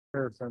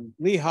Kerr from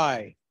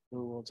Lehigh,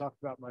 who will talk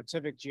about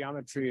Motivic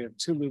geometry of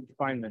two-loop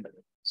Feynman.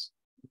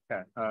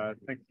 Okay,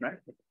 thanks, Matt.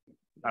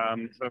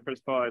 So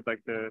first of all, I'd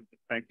like to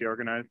thank the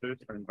organizers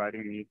for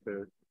inviting me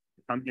to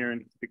come here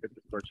and speak at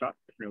this workshop.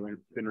 It's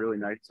been really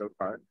nice so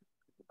far.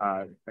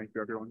 Thank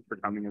you everyone for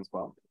coming as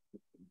well.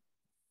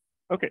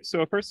 Okay,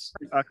 so first,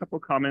 a couple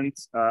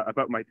comments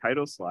about my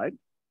title slide.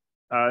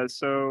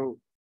 So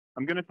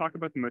I'm going to talk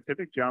about the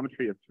Motivic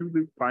geometry of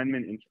two-loop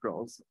Feynman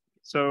integrals.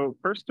 So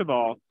first of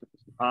all,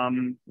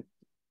 I'm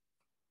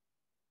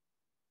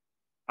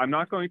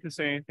not going to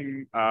say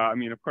anything. I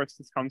mean, of course,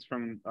 this comes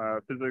from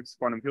physics,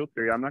 quantum field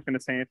theory. I'm not going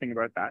to say anything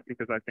about that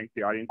because I think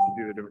the audience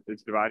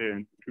is divided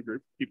into two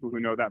groups: people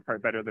who know that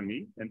part better than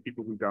me and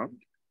people who don't.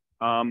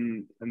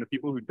 And the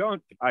people who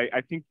don't,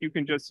 I think you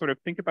can just sort of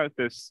think about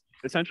this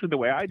essentially the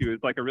way I do, is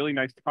like a really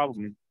nice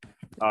problem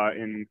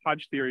in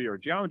Hodge theory or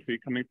geometry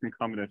coming from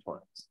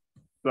combinatorials.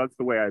 So that's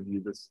the way I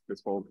view this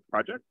whole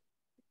project.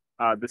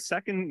 The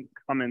second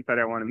comment that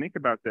I want to make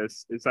about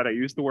this is that I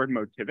use the word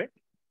motivic.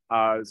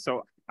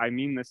 So I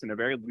mean this in a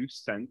very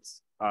loose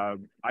sense. I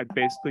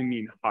basically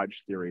mean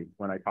Hodge theory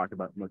when I talk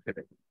about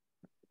motivic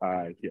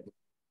here.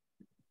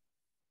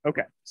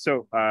 Okay,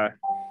 so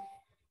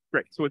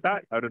great. So with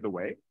that out of the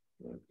way,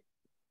 yeah,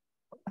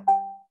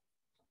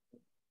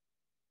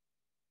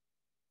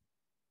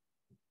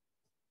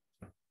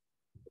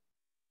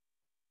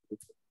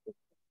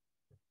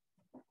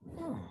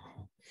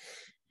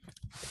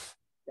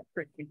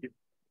 great, thank you.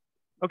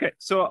 Okay,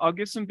 so I'll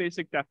give some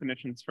basic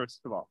definitions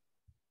first of all.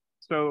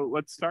 So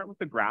let's start with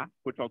the graph,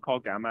 which I'll call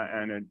gamma,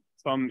 and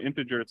some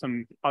integer,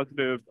 some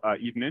positive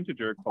even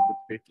integer called the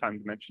space-time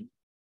dimension.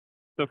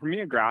 So for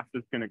me, a graph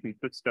is going to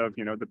consist of,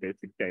 the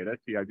basic data.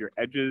 So you have your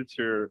edges,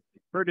 your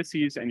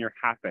vertices, and your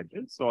half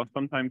edges. So I'll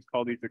sometimes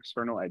call these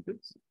external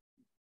edges.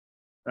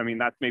 I mean,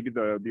 that's maybe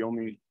the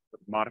only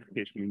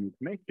modification we need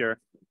to make here.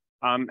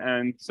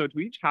 And so to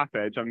each half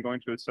edge, I'm going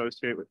to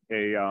associate with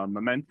a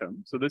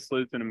momentum. So this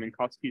lives in a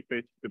Minkowski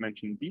space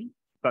dimension D.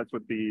 That's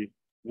what the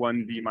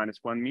 1D minus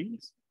 1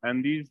 means.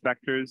 And these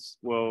vectors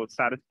will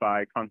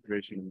satisfy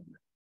conservation of momenta.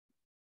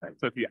 Right?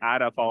 So if you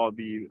add up all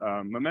the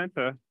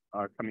momenta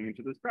coming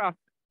into this graph,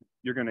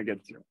 you're going to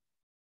get 0.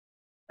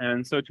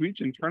 And so to each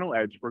internal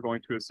edge, we're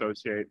going to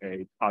associate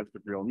a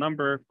positive real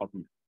number called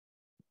mu.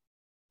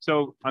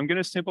 So I'm going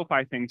to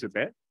simplify things a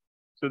bit.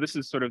 So this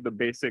is sort of the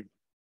basic,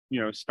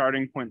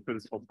 starting point for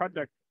this whole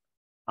project.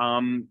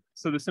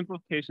 So the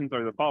simplifications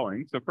are the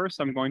following. So first,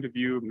 I'm going to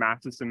view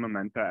masses and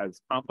momenta as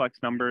complex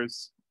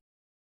numbers.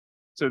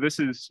 So this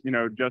is,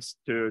 just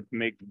to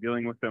make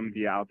dealing with them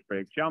via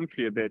algebraic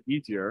geometry a bit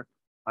easier.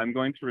 I'm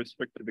going to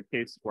restrict to the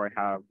case where I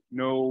have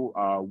no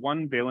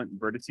one-valent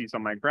vertices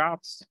on my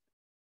graphs.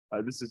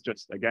 This is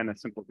just, again, a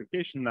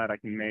simplification that I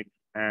can make.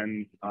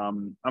 And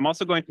I'm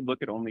also going to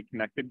look at only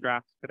connected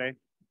graphs today.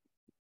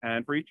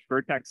 And for each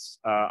vertex,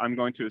 I'm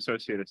going to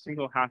associate a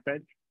single half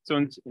edge. So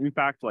in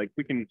fact, like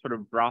we can sort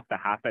of drop the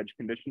half edge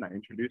condition. I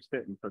introduced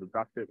it and sort of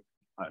dropped it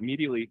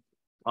immediately.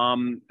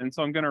 And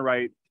so I'm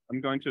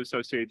going to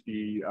associate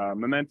the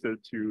momenta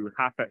to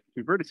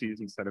vertices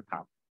instead of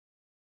half.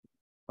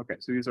 Okay,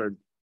 so these are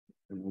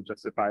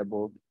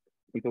justifiable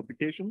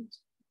simplifications.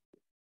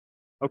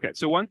 Okay,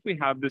 so once we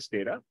have this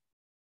data,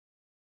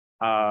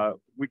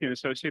 we can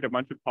associate a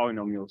bunch of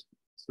polynomials.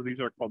 So these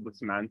are called the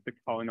semantic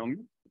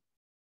polynomials.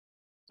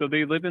 So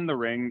they live in the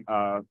ring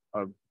of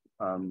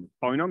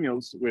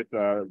polynomials with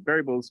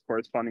variables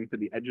corresponding to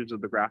the edges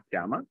of the graph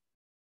gamma.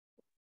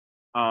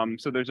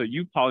 So there's a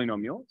U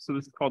polynomial. So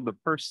this is called the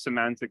first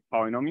semantic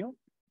polynomial.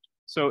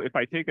 So if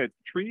I take a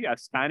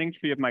spanning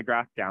tree of my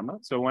graph gamma.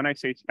 So when I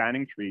say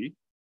spanning tree,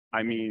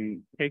 I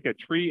mean take a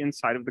tree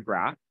inside of the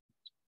graph.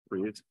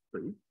 Tree is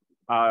tree.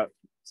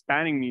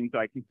 Spanning means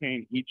I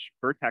contain each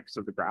vertex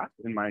of the graph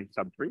in my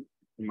subtree,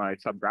 in my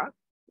subgraph.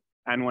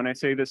 And when I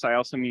say this, I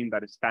also mean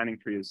that a spanning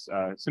tree is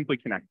simply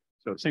connected,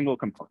 so a single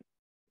component.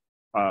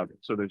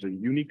 So there's a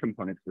unique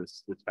component to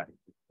this spanning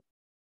tree.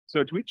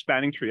 So to each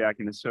spanning tree, I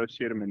can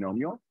associate a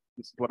monomial.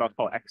 This is what I'll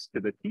call x to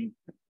the t.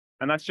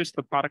 And that's just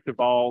the product of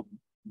all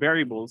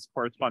variables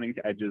corresponding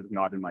to edges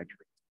not in my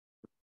tree.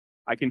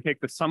 I can take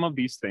the sum of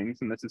these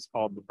things, and this is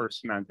called the first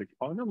semantic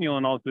polynomial,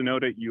 and I'll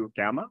denote it U of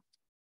gamma.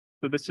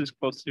 So this is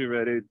closely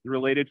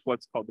related to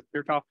what's called the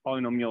Kirchhoff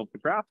polynomial of the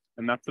graph,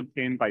 and that's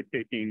obtained by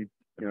taking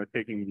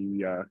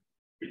the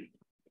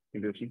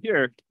condition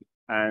here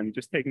and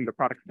just taking the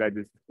product of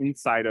edges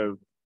inside of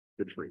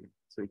the tree.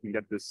 So you can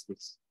get this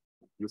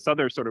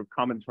other sort of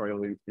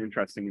combinatorially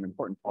interesting and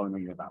important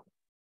polynomial that way.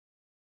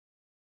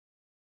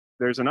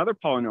 There's another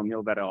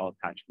polynomial that I'll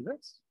attach to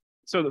this.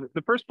 So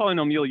the first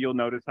polynomial you'll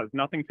notice has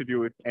nothing to do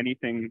with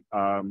anything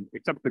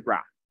except the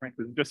graph, right?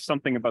 There's just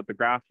something about the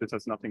graph. This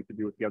has nothing to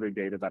do with the other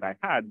data that I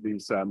had,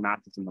 these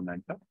masses and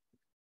momenta.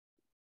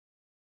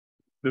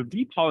 The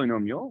V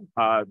polynomial,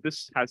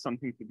 this has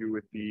something to do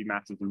with the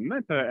masses and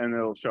momenta, and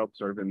it'll show up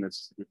sort of in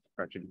this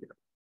expression here.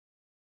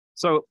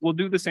 So we'll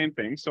do the same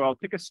thing. So I'll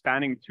take a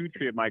spanning 2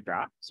 tree of my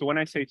graph. So when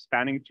I say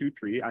spanning 2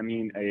 tree, I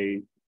mean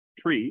a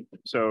tree,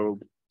 so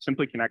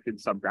simply connected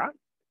subgraph,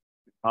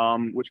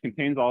 which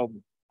contains all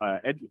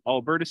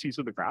all vertices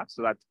of the graph.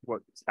 So that's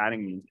what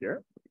spanning means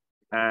here.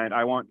 And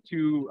I want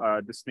two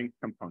distinct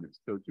components.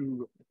 So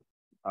two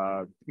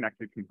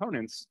connected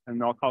components,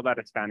 and I'll call that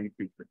a spanning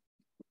tree.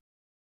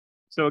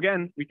 So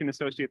again, we can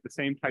associate the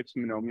same types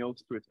of monomials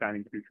to a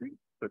spanning tree.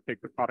 So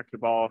take the product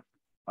of all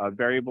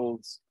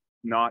variables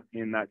not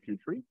in that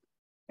tree,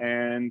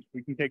 and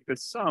we can take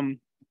this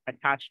sum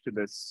attached to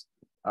this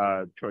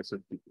choice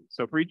of tree.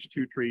 So for each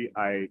tree,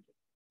 I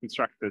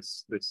construct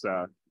this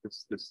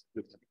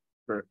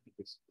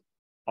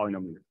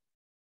polynomial.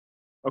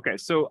 Okay,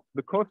 so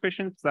the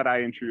coefficients that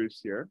I introduced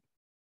here,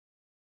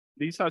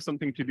 these have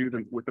something to do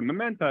with the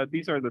momenta.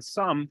 These are the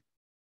sum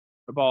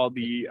of all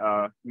the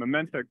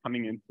momenta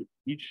coming into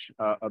each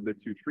of the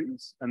two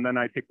trees, and then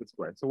I take the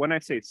square. So when I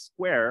say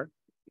square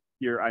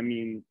here, I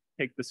mean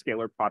take the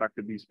scalar product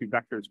of these two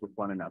vectors with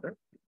one another.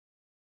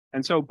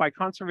 And so by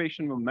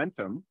conservation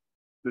momentum,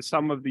 the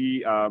sum of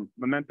the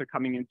momenta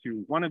coming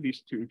into one of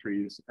these two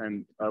trees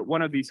and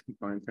one of these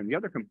components and the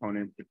other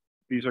component,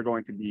 these are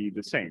going to be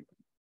the same.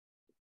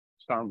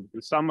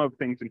 The sum of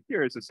things in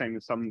here is the same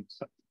as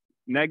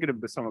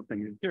negative the sum of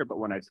things in here, but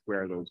when I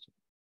square those.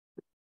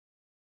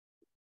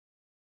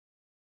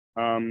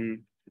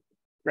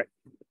 Right.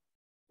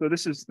 So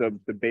this is the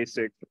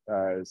basic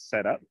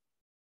setup.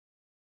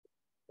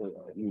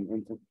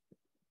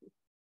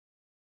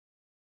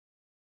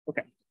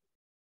 Okay.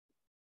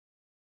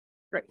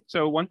 Great.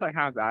 So once I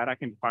have that, I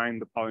can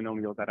find the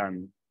polynomial that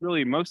I'm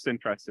really most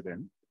interested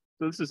in.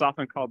 So this is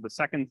often called the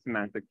second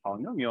semantic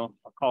polynomial.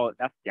 I'll call it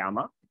F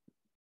gamma,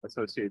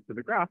 associated to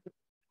the graph.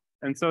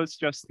 And so it's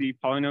just the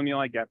polynomial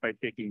I get by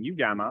taking U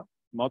gamma,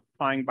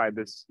 multiplying by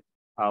this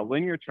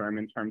linear term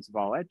in terms of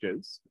all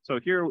edges. So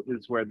here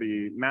is where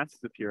the masses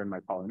appear in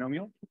my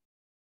polynomial,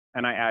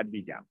 and I add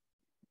B gamma.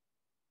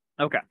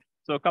 Okay,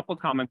 so a couple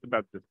comments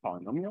about this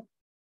polynomial.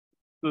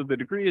 So the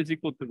degree is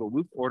equal to the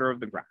loop order of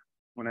the graph.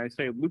 When I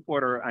say loop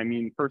order, I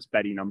mean first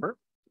Betti number.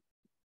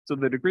 So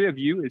the degree of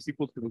U is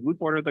equal to the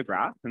loop order of the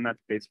graph, and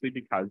that's basically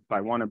because if I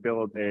want to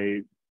build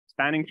a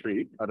spanning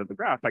tree out of the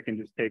graph, I can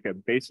just take a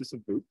basis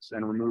of loops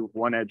and remove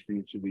one edge from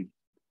each of these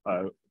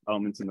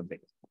elements in the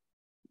base.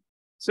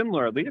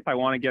 Similarly, if I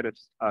want to get a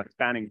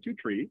spanning two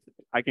tree,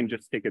 I can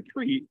just take a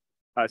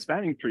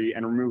spanning tree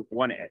and remove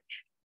one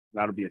edge.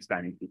 That'll be a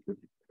spanning two tree.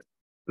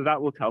 So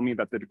that will tell me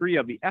that the degree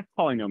of the F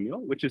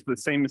polynomial, which is the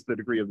same as the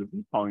degree of the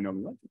V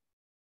polynomial,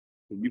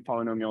 the U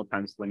polynomial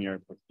times linear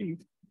plus B,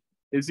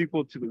 is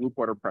equal to the loop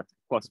order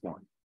plus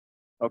one.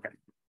 Okay.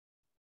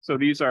 So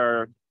these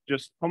are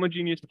just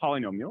homogeneous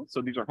polynomials.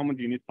 So these are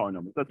homogeneous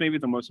polynomials. That's maybe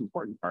the most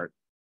important part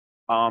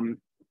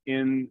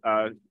in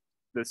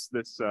this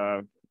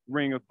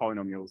ring of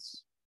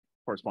polynomials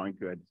corresponding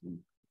to edges.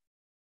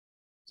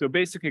 So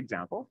basic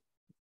example.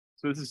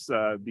 So this is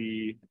I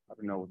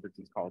don't know what this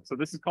is called. So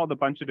this is called a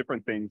bunch of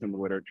different things in the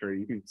literature.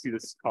 You can see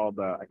this is called,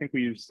 I think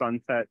we use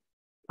sunset.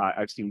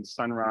 I've seen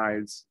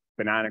sunrise,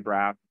 banana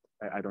graph.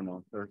 I don't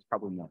know, there's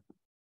probably more.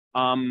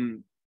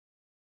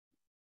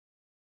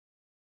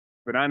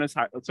 Bananas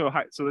high, so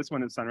this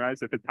one is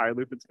sunrise. If it's high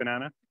loop, it's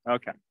banana.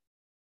 Okay.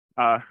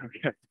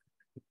 Okay.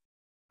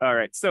 All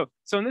right. So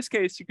in this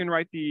case, you can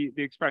write the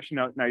expression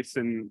out nice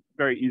and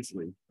very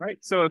easily, right?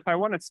 So if I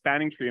want a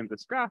spanning tree in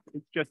this graph,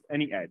 it's just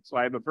any edge. So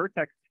I have a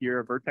vertex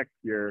here,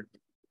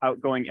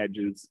 outgoing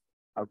edges,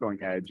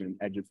 outgoing edge, and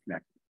edges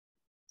connect.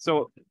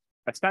 So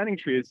a spanning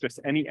tree is just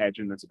any edge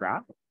in this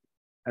graph.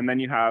 And then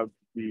you have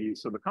the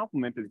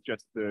complement is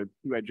just the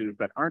two edges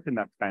that aren't in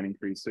that spanning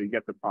tree. So you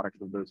get the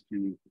product of those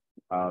two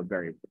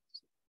variables.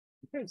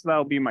 Okay, so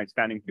that'll be my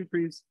spanning two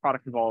trees,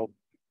 product of all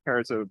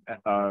pairs of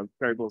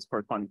variables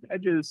corresponding to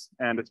edges,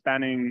 and a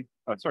spanning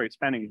tree.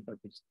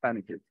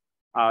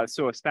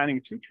 So a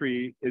spanning two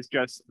tree is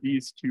just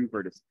these two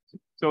vertices.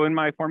 So in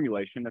my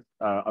formulation,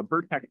 a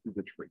vertex is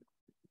a tree.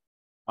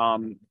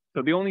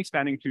 So the only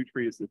spanning two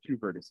tree is the two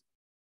vertices.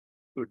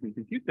 So we can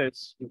compute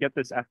this, we get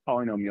this F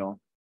polynomial.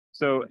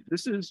 So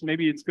this is,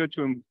 maybe it's good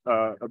to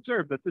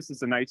observe that this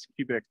is a nice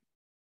cubic,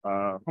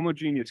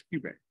 homogeneous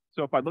cubic.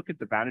 So if I look at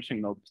the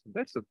vanishing locus of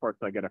this, of course,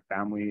 I get a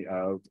family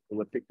of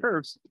elliptic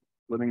curves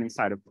living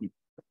inside of P.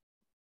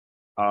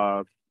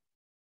 Okay,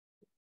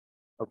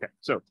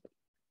 so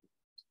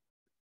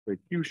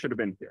Q should have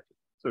been here.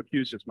 So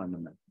Q is just my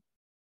momentum.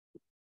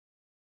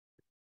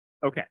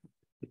 Okay,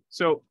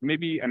 so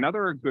maybe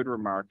another good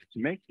remark to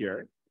make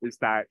here is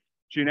that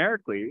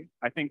generically,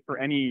 I think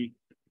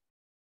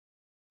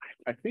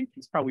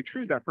it's probably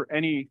true that for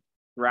any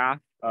graph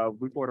of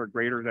loop order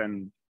greater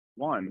than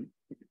 1,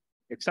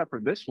 except for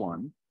this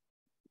one,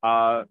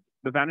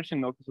 the vanishing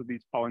locus of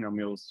these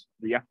polynomials,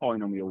 the F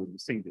polynomial will be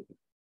singular.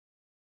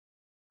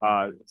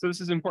 So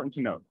this is important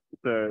to note.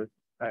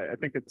 I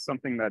think it's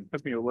something that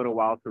took me a little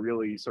while to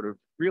really sort of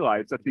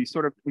realize that the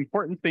sort of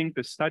important thing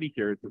to study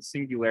here is the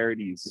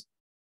singularities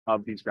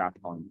of these graph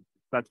polynomials.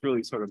 That's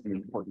really sort of an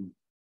important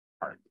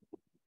part.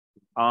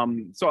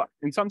 So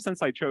in some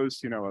sense, I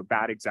chose, a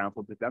bad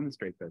example to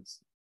demonstrate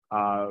this.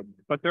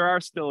 But there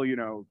are still,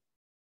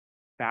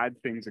 bad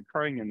things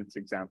occurring in this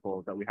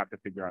example that we have to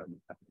figure out in the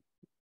test.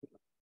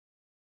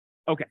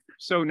 Okay,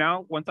 so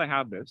now once I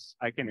have this,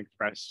 I can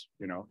express,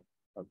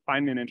 a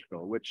Feynman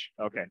integral, which,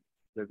 okay,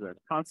 there's a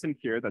constant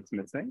here that's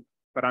missing,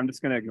 but I'm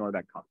just going to ignore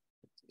that constant.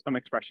 Some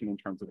expression in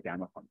terms of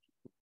gamma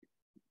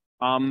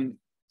function.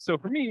 So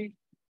for me,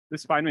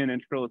 this Feynman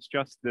integral is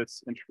just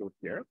this integral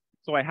here.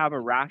 So I have a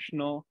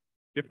rational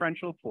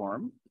differential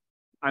form.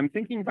 I'm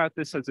thinking about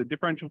this as a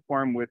differential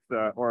form with,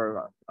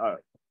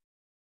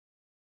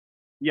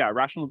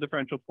 rational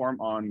differential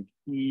form on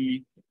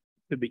e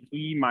to the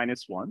e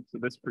minus 1. So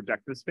this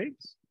projective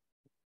space.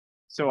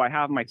 So I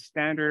have my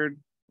standard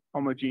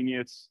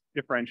homogeneous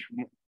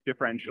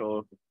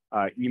differential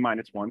e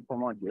minus 1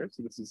 form on here.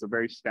 So this is a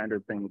very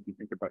standard thing if you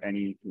think about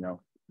any,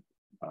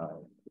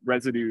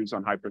 residues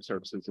on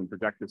hypersurfaces and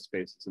projective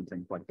spaces and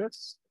things like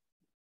this.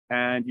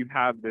 And you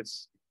have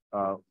this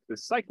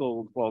this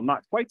cycle, well,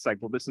 not quite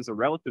cycle, this is a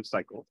relative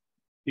cycle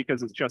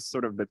because it's just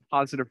sort of the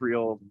positive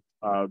real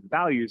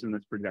values in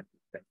this projective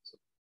space.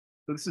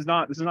 So this is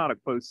not a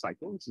closed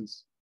cycle. This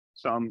is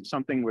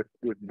something with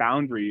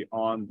boundary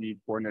on the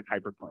coordinate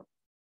hyperplane.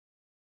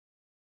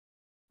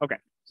 Okay,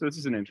 so this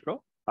is an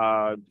integral.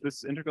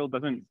 This integral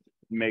doesn't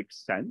make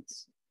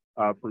sense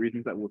for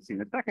reasons that we'll see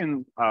in a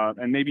second,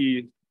 and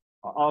maybe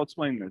I'll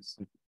explain this.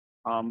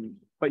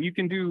 But you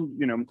can do,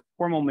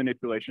 formal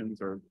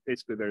manipulations, or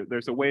basically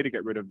there's a way to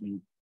get rid of the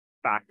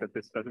fact that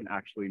this doesn't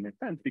actually make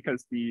sense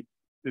because the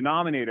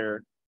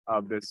denominator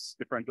of this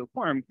differential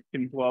form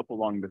can blow up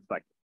along this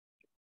cycle.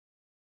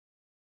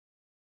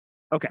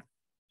 Okay,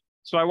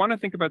 so I want to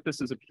think about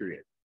this as a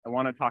period. I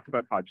want to talk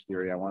about Hodge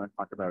theory. I want to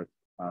talk about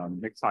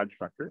mixed Hodge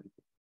structure.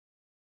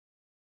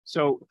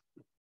 So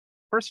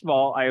first of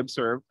all, I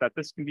observed that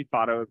this can be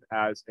thought of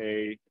as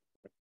a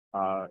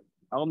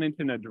element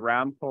in a de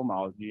Rham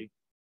cohomology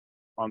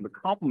on the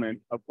complement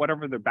of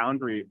whatever the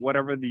boundary,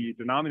 whatever the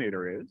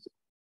denominator is.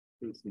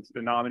 This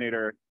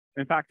denominator,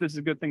 in fact, this is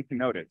a good thing to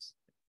notice,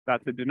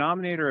 that the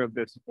denominator of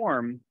this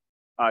form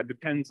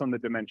depends on the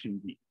dimension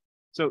d.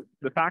 So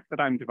the fact that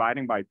I'm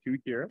dividing by 2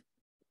 here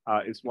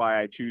is why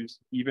I choose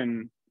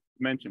even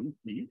dimension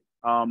d.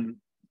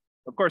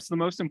 Of course, the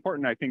most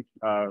important, I think,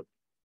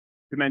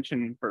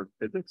 dimension for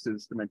physics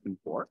is dimension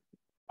 4.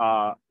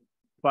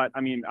 But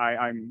I mean,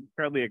 I'm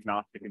fairly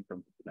agnostic in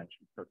terms of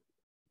dimension.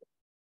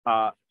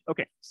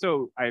 Okay,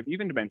 so I have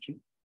even dimension.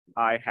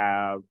 I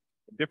have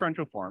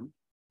differential form.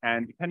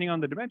 And depending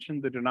on the dimension,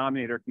 the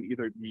denominator can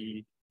either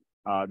be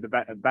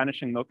the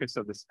vanishing locus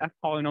of this f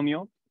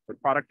polynomial, the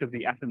product of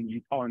the f and the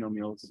u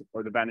polynomials,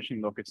 or the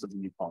vanishing locus of the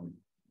u polynomial.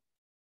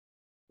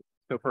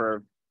 So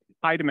for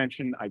high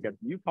dimension, I get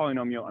the u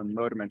polynomial, and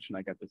low dimension,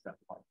 I get this f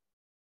polynomial.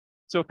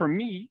 So for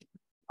me,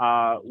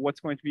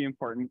 what's going to be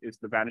important is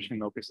the vanishing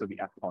locus of the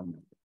f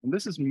polynomial. And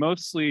this is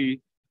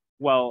mostly,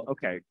 well,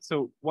 okay,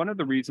 so one of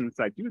the reasons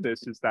I do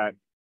this is that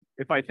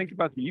if I think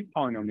about the u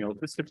polynomial,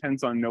 this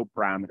depends on no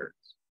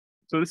parameters.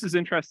 So this is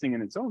interesting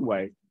in its own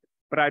way,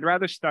 but I'd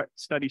rather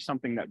study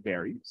something that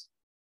varies.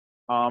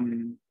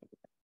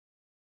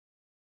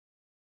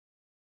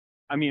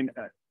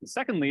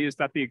 Secondly, is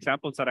that the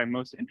examples that I'm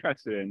most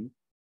interested in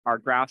are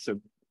graphs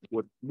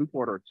with loop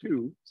order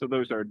 2. So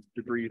those are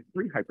degree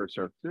 3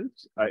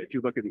 hypersurfaces. If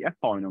you look at the f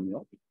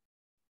polynomial,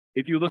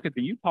 if you look at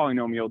the u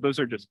polynomial, those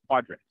are just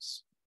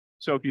quadrants.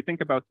 So if you think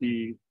about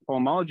the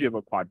homology of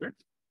a quadrant,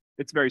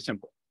 it's very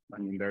simple. I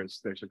mean,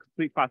 there's a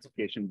complete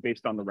classification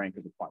based on the rank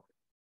of the quadrant.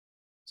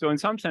 So in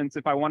some sense,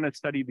 if I want to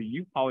study the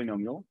u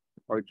polynomial,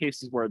 or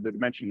cases where the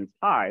dimension is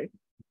high,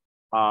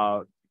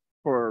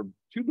 for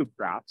 2 loop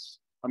graphs,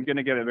 I'm going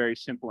to get a very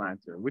simple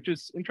answer, which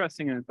is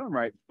interesting in its own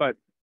right, but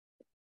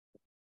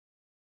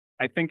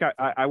I think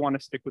I want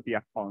to stick with the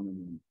f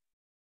polynomial.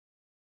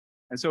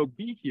 And so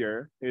B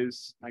here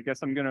is, I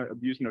guess I'm going to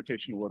abuse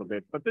notation a little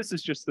bit, but this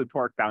is just the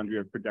toric boundary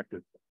of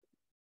projective.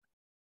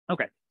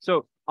 Okay,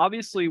 so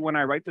obviously when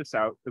I write this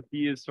out, the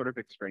B is sort of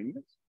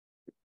extraneous.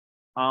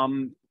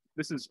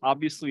 This is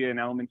obviously an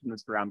element in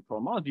this de Rham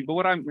cohomology, but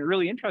what I'm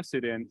really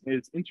interested in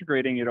is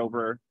integrating it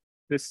over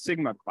this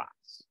sigma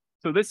class.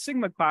 So this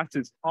sigma class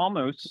is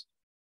almost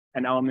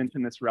an element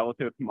in this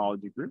relative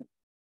homology group.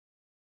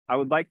 I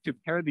would like to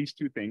pair these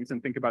 2 things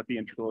and think about the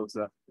integrals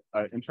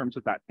in terms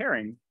of that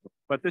pairing,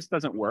 but this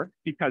doesn't work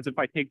because if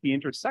I take the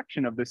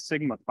intersection of this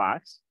sigma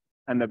class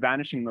and the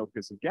vanishing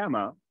locus of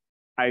gamma,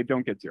 I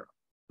don't get 0.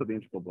 So the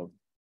integral blows.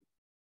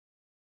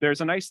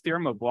 There's a nice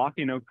theorem of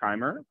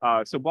Bloch-Esnault-Kreimer.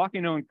 So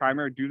Bloch-Esnault and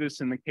Kreimer do this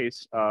in the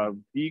case of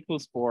B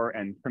 = 4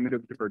 and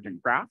primitive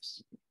divergent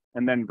graphs.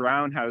 And then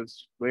Brown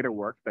has later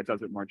work that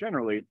does it more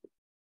generally,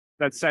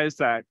 that says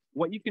that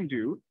what you can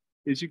do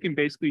is you can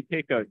basically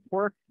take a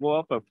toric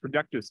blow-up of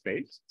projective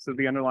space. So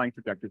the underlying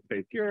projective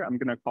space here, I'm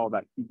going to call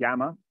that P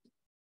gamma.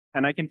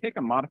 And I can take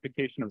a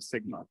modification of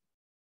sigma.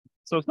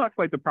 So it's not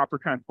quite the proper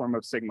transform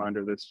of sigma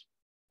under this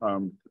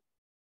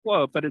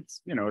blow-up, but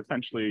it's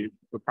essentially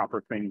the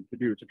proper thing to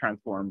do to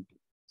transform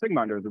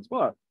sigma under this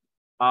blow-up,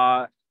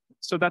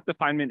 so that the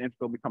Feynman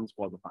integral becomes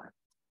well-defined.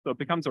 So it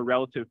becomes a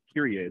relative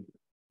period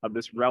of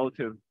this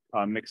relative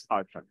mixed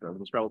Hodge structure, of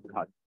this relative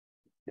Hodge.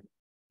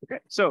 Okay,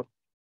 so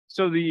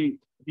the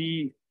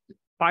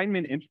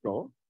Feynman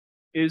integral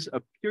is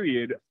a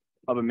period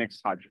of a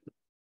mixed Hodge group.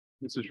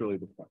 This is really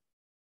the point.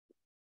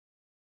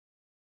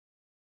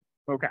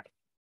 Okay.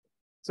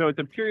 So it's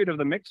a period of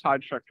the mixed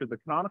Hodge structure, the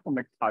canonical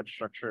mixed Hodge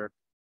structure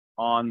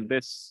on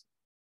this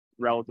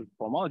relative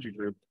cohomology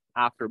group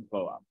after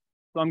blow-up.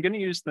 So I'm going to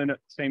use the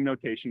same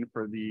notation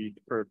for the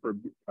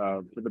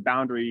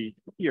boundary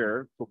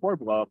here before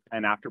blow-up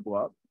and after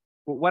blow-up.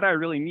 But what I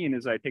really mean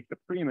is I take the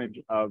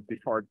preimage of the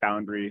toric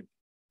boundary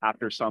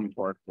after some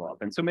toric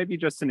blow-up. And so maybe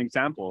just an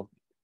example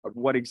of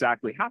what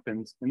exactly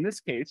happens. In this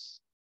case,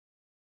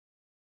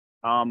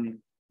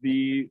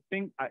 the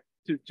thing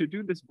to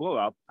do this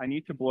blow-up, I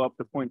need to blow up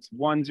the points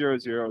 1, 0,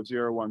 0,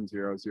 0, 1,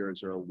 0, 0,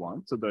 0,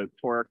 1. So the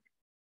toric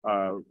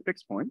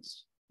fixed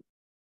points.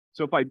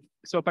 So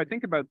if I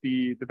think about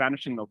the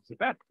vanishing locus of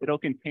F, it'll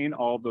contain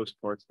all of those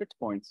toric fixed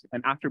points.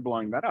 And after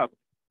blowing that up,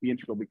 the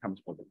integral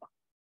becomes folded up.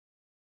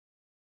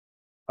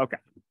 Okay,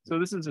 so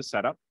this is a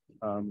setup.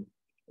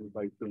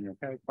 Everybody's doing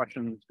okay?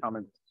 Questions,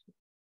 comments,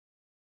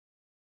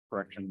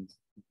 corrections?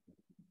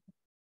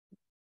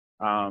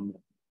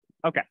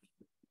 Okay.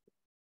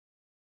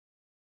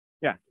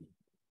 Yeah.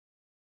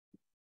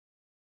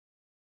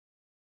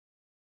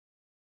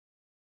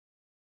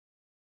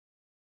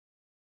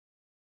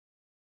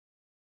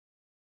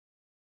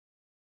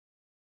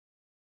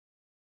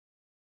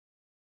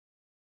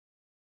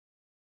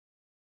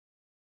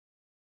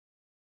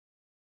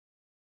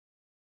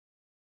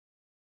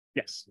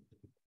 Yes.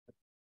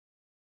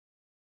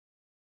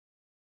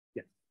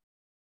 Yes.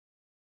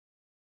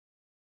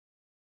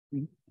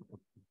 Mm-hmm.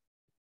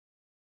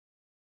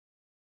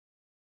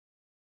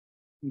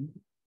 Mm-hmm.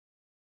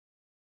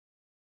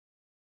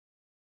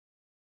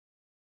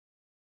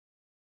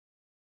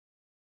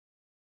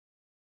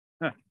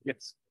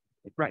 Yes,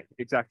 right,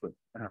 exactly.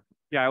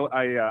 Yeah,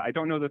 I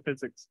don't know the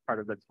physics part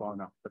of this well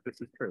enough, but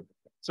this is true.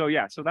 So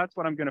yeah, so that's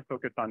what I'm going to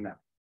focus on now.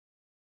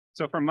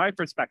 So from my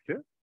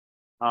perspective,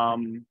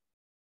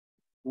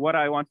 what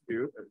I want to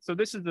do, so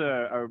this is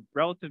a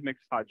relative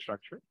mixed Hodge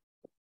structure.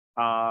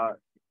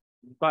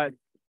 But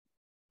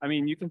I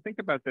mean, you can think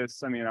about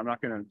this. I mean, I'm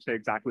not going to say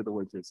exactly the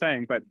words you're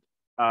saying, but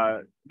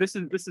this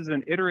is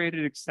an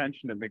iterated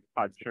extension of mixed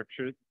Hodge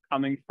structures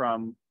coming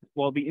from,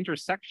 well, the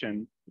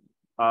intersection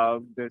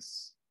of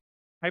this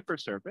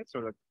hypersurface,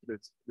 or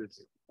this,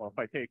 well, if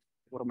I take,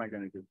 what am I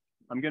going to do?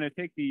 I'm going to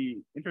take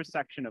the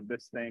intersection of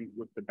this thing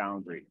with the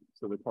boundary,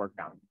 so the toric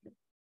boundary.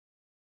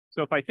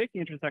 So if I take the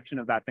intersection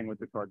of that thing with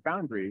the toric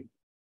boundary,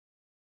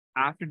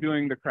 after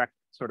doing the correct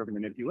sort of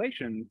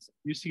manipulations,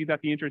 you see that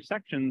the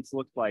intersections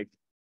look like,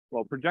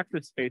 well,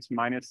 projective space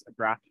minus a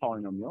graph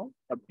polynomial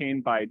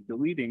obtained by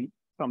deleting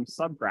some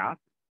subgraph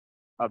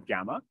of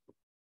gamma,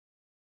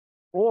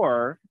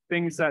 or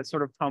things that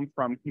sort of come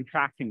from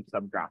contracting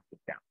subgraphs of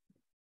gamma.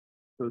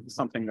 So this is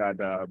something that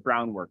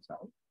Brown works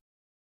out.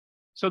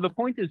 So the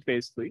point is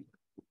basically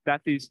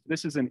that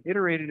this is an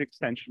iterated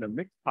extension of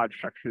mixed Hodge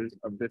structures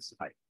of this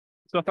type.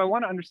 So if I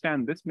want to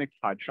understand this mixed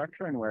Hodge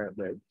structure and where it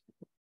lives,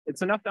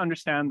 it's enough to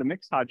understand the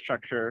mixed Hodge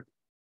structure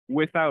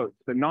without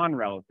the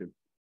non-relative.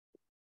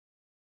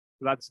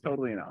 So that's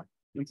totally enough.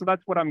 And so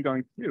that's what I'm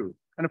going to do.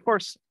 And of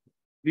course,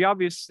 the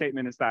obvious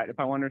statement is that if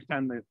I want to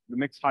understand the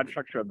mixed Hodge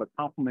structure of the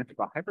complement of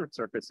a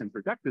hypersurface in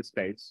projective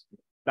space,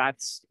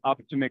 that's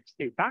up to mixed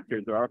Tate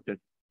factors, or up to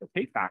the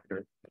Tate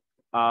factor,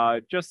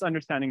 just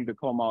understanding the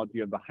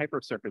cohomology of the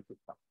hypersurface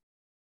itself.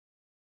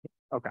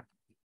 Okay,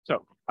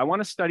 so I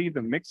want to study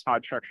the mixed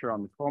Hodge structure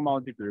on the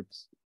cohomology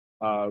groups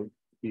of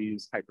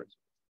these hypersurfaces.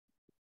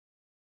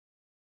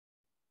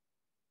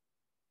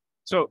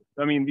 So,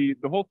 I mean,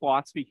 the whole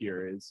philosophy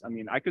here is, I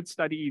mean, I could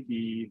study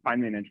the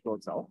Feynman integral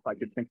itself. I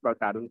could think about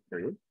that as a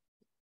period.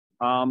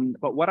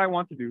 But what I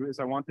want to do is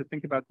I want to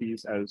think about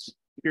these as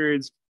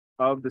periods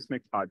of this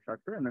mixed Hodge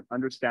structure and then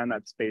understand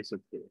that space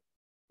of periods.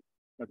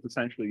 That's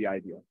essentially the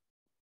idea.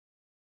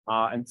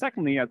 And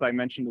secondly, as I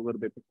mentioned a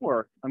little bit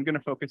before, I'm going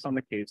to focus on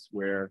the case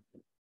where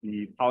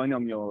the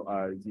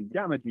polynomial z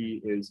gamma d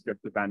is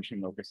just the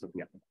vanishing locus of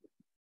the element.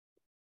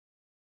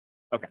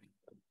 Okay.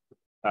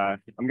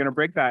 I'm going to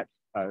break that.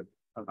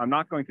 I'm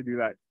not going to do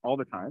that all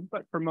the time,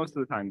 but for most of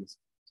the time,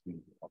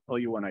 I'll tell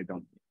you when I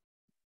don't.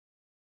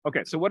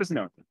 Okay, so what is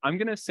known? I'm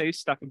going to say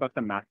stuff about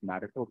the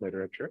mathematical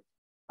literature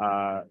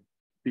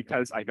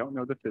because I don't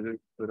know the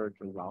physics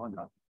literature well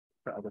enough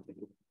for other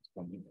things.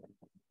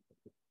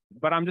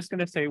 But I'm just going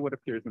to say what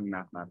appears in the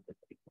mathematical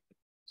literature.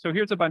 So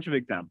here's a bunch of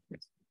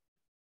examples.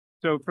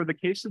 So for the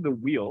case of the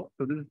wheel,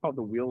 so this is called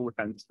the wheel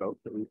within scope.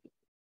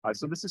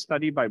 So this is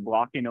studied by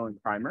Bloch-Esnault and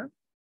Kreimer.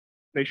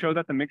 They show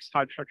that the mixed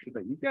Hodge structure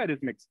that you get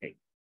is mixed Tate.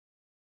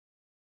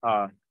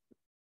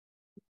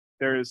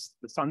 There's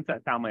the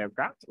sunset family of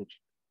graphs, which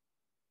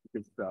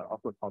is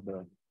also called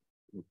the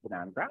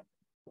banana graph.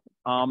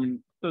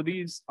 So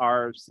these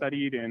are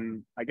studied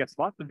in, I guess,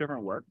 lots of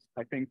different works.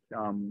 I think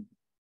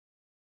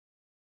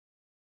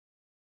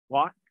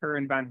Bloch, Kerr,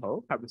 and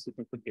Vanhove have a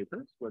sequence of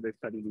papers where they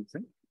study these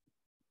things.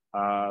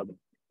 I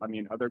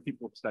mean, other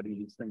people study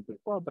these things as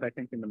well, but I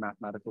think in the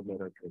mathematical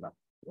literature, that's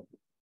cool.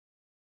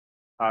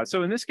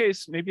 So in this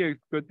case, maybe a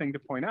good thing to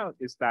point out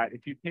is that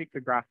if you take the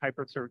graph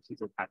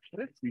hypersurfaces attached to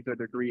this, these are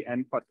degree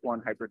n+1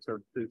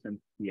 hypersurfaces in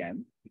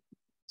Pn.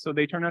 So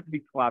they turn out to be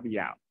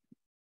Calabi-Yau.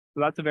 So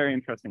that's a very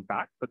interesting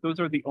fact, but those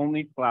are the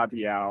only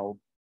Calabi-Yau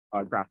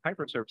graph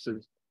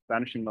hypersurfaces,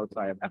 vanishing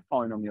loci of F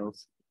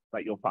polynomials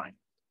that you'll find.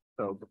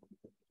 So if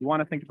you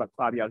want to think about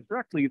Calabi-Yaus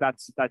directly,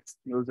 those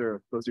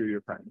are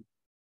your friends.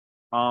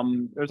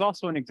 There's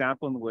also an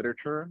example in the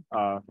literature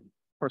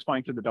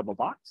corresponding to the double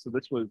box. So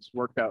this was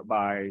worked out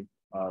by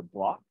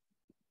Bloch.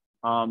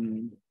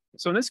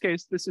 So in this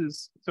case,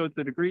 it's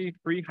the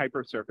degree-free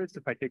hypersurface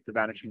if I take the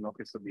vanishing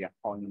locus of the F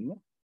polynomial.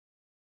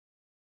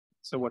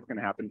 So what's going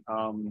to happen?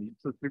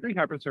 So it's degree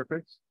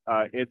hypersurface.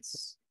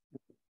 It's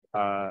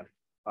a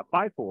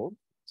fivefold.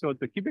 So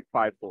it's a cubic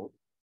fivefold.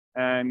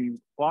 And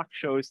Bloch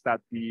shows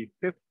that the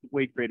fifth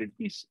weight-graded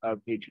piece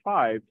of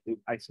H5 is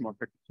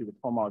isomorphic to the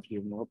homology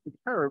of an elliptic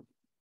curve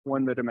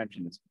when the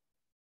dimension is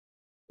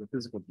the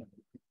physical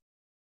dimension.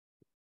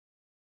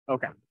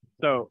 Okay,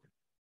 so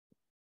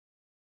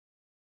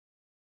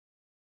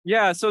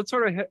yeah, so it's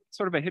sort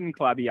of a hidden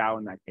Calabi-Yau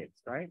in that case,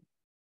 right?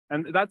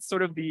 And that's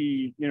sort of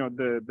the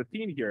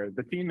theme here.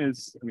 The theme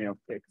is,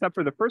 except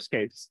for the first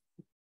case,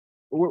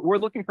 we're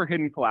looking for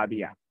hidden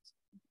Calabi-Yaus.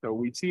 So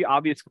we see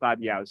obvious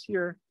Calabi-Yaus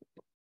here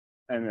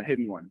and a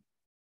hidden one.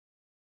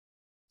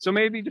 So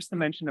maybe just to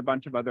mention a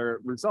bunch of other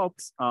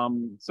results.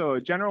 So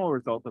a general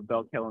result of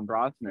Bell, Kale, and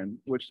Brosnan,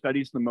 which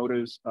studies the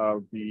motives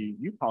of the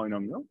U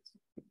polynomials,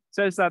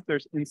 says that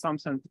there's in some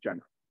sense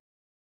general.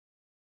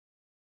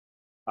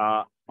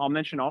 I'll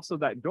mention also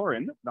that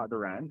Doran, not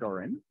Doran,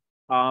 Doran,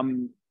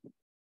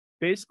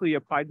 basically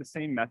applied the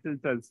same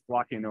methods as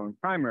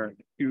Bloch-Esnault-Kreimer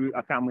to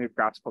a family of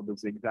graphs called the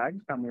zigzag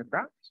family of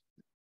graphs.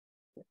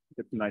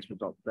 Get some nice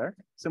results there.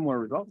 Similar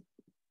results.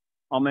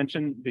 I'll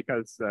mention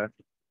because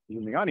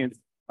in the audience,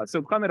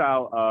 so Clement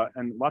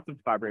and lots of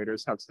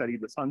collaborators have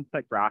studied the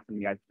sunset graph and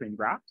the ice cream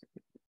graph.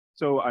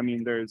 So, I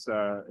mean, this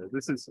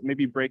is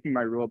maybe breaking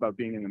my rule about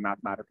being in the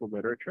mathematical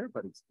literature,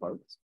 but it's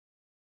close.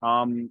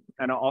 And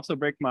I'll also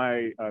break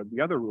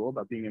the other rule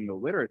about being in the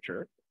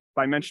literature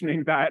by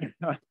mentioning that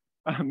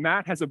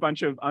Matt has a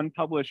bunch of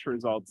unpublished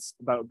results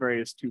about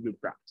various two-loop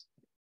graphs.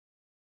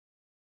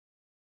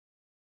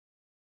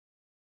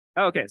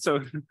 Okay,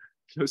 so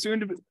soon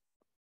to be.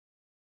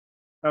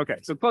 Okay,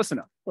 so close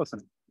enough.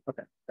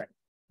 Okay, great.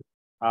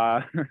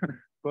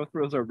 Both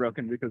rules are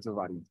broken because of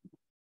audience.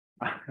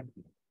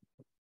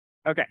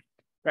 Okay,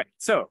 right.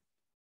 So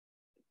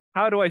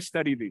how do I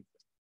study these?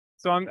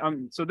 So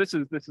so this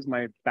is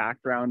my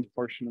background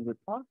portion of the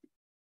talk.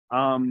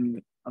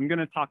 I'm going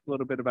to talk a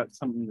little bit about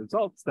some of the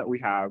results that we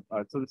have.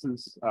 So this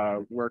is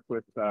work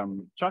with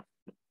Chuck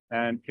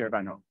and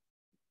Lairez-Vanhove.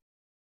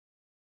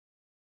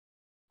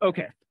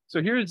 Okay,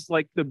 so here's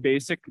like the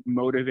basic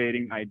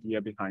motivating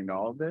idea behind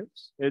all of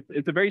this.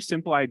 It's a very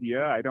simple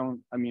idea. I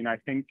don't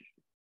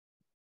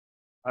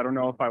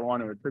know if I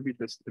want to attribute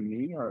this to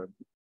me or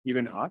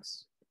even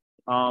us.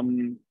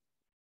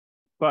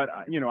 But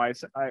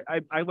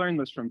I learned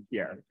this from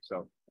Pierre.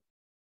 So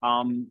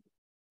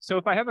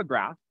if I have a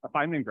graph, a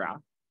Feynman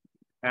graph,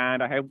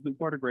 and I have loop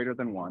order greater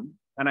than 1,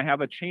 and I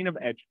have a chain of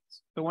edges.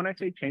 So when I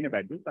say chain of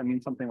edges, I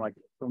mean something like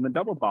this. So in the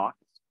double box,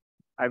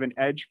 I have an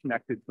edge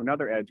connected to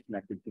another edge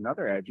connected to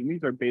another edge, and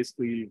these are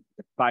basically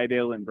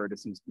bivalent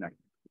vertices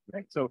connected.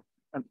 Right? So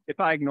if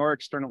I ignore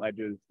external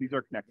edges, these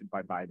are connected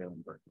by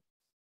bivalent vertices.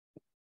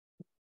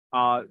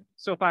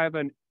 So if I have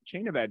a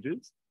chain of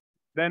edges,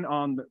 then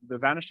on the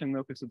vanishing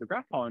locus of the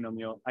graph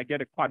polynomial, I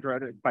get a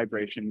quadratic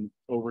vibration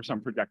over some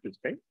projective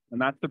space,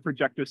 and that's the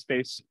projective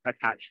space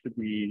attached to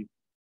the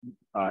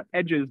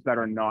edges that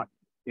are not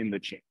in the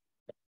chain.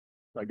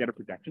 So I get a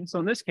projection. So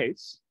in this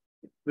case,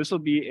 this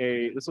will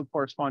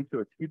correspond to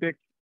a cubic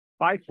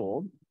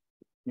bifold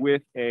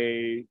with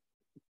a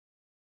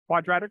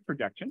quadratic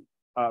projection,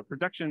 a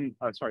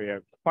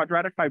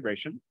quadratic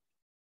vibration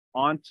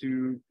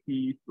onto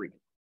P3.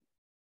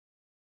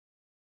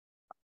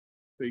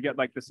 So you get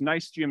like this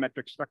nice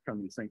geometric structure on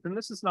these things. And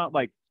this is not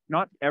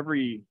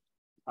every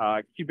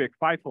cubic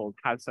bifold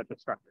has such a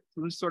structure.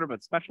 So this is sort of a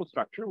special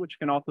structure, which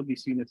can also be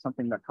seen as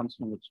something that comes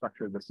from the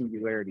structure of the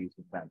singularities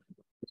of that.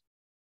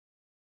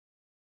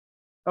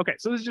 Okay,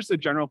 so this is just a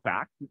general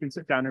fact. You can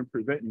sit down and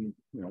prove it in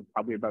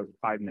probably about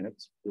 5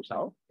 minutes or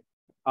so.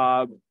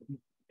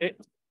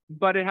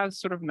 But it has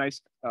sort of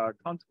nice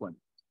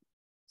consequences.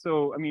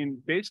 So I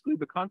mean, basically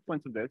the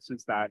consequence of this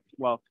is that,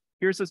 well,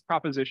 here's this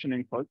proposition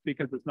in quotes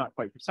because it's not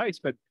quite precise,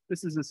 but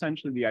this is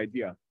essentially the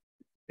idea.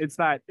 It's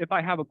that if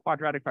I have a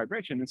quadratic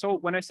vibration, and so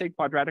when I say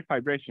quadratic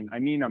vibration, I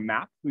mean a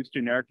map whose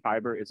generic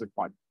fiber is a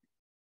quadrant.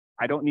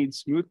 I don't need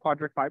smooth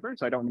quadratic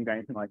fibers. I don't need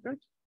anything like this.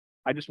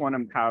 I just want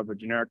to have a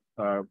generic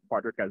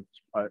quadratic as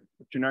a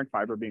generic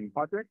fiber being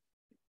quadratic.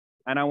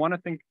 And I want to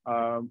think,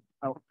 I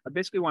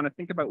basically want to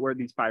think about where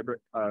these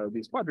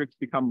quadratics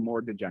become more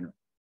degenerate.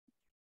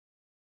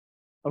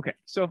 Okay,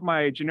 so if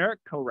my generic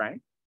corank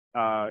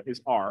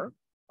is R,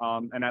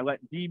 and I let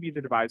D be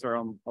the divisor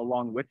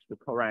along which the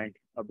corank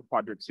of the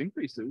quadratics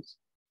increases,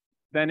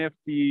 then if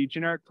the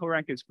generic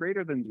corank is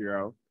greater than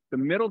 0, the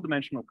middle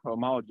dimensional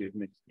cohomology is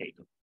mixed K.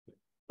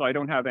 So I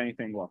don't have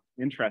anything, well,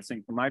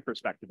 interesting from my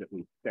perspective, at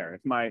least there.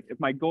 If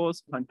my goal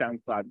is to hunt down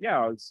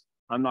Calabi-Yaus,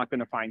 I'm not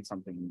going to find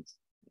something in this.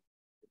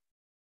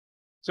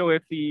 So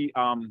if the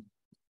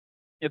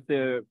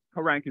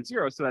co-rank is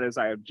 0, so that is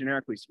I have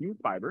generically smooth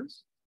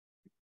fibers,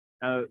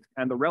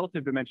 and the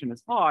relative dimension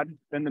is odd,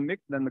 then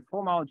the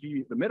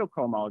cohomology, the middle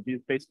cohomology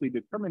is basically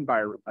determined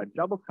by a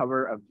double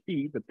cover of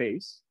P, the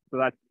base. So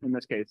that's in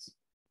this case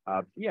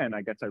Pn.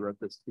 I guess I wrote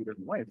this 2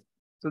 different ways.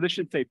 So this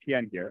should say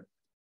Pn here,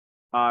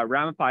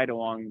 ramified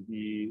along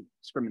the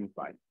discriminant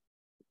side.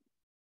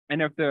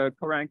 And if the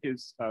co-rank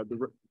is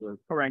the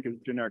co-rank is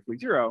generically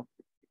 0,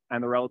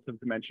 and the relative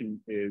dimension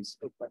is,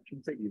 I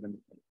should say even,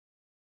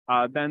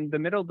 then the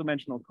middle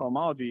dimensional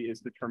cohomology is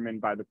determined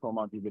by the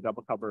cohomology, the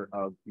double cover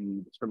of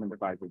the discriminant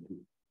divisor P.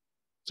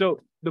 So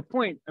the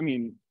point, I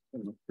mean,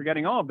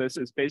 forgetting all of this,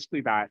 is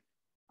basically that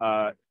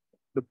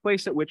the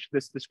place at which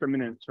this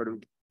discriminant sort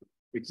of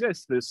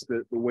exists,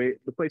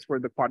 the place where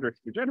the quadrics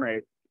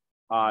degenerate,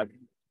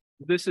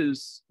 this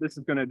is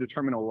going to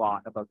determine a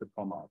lot about the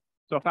cohomology.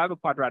 So if I have a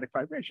quadratic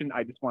vibration,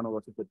 I just want to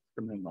look at the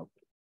discriminant locus.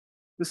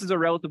 This is a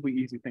relatively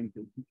easy thing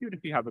to compute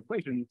if you have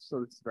equations, so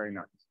this is very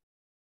nice.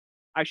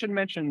 I should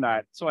mention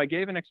that, so I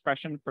gave an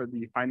expression for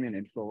the Feynman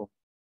integral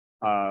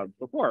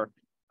before.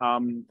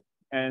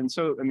 And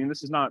so, I mean,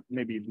 this is not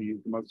maybe the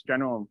most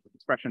general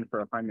expression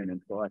for a Feynman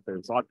integral, like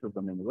there's lots of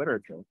them in the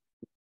literature.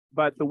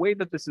 But the way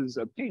that this is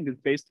obtained is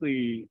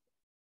basically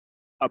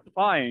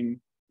applying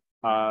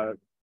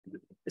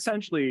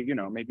essentially,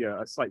 maybe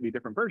a slightly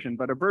different version,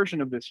 but a version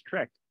of this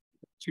trick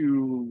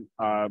to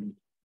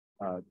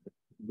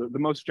the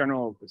most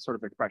general sort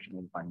of expression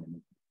of Feynman.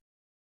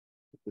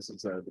 This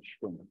is the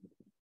Schwimmer.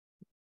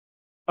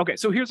 Okay,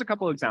 so here's a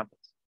couple of examples.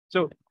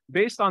 So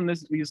based on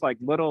these like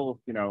little,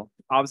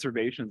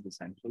 observations,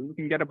 essentially, we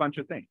can get a bunch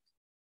of things.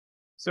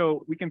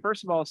 So we can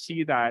first of all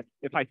see that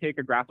if I take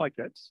a graph like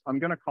this, I'm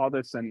going to call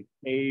this an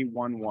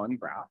A11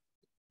 graph.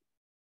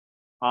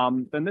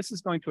 Then this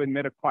is going to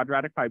admit a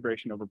quadratic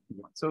vibration over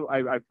P1. So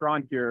I've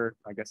drawn here,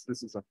 I guess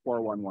this is a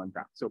 411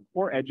 graph. So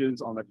 4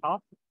 edges on the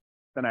top,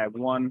 then I have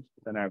 1,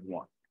 then I have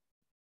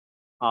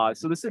 1.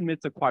 So this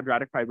admits a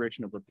quadratic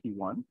vibration over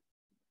P1.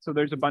 So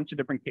there's a bunch of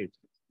different cases.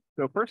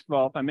 So first of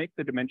all, if I make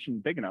the dimension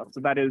big enough, so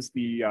that is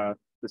the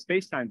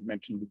space-time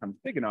dimension becomes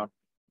big enough,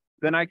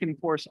 then I can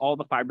force all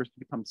the fibers to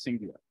become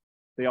singular.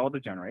 They all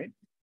degenerate,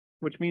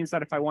 which means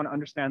that if I want to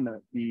understand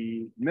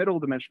the middle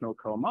dimensional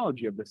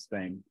cohomology of this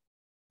thing,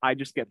 I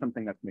just get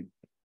something that's mixed.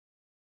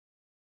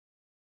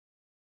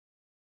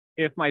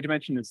 If my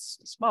dimension is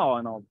small,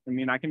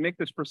 and I can make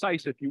this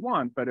precise if you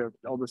want, but if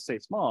I'll just say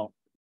small,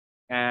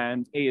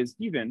 and A is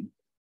even,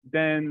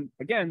 then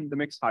again, the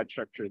mixed Hodge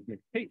structure is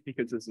mixed Tate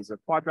because this is a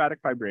quadratic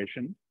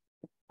vibration.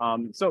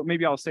 So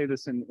maybe I'll say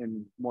this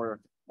in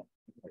more,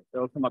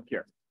 it'll come up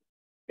here.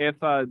 If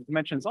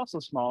dimension is also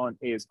small and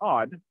A is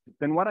odd,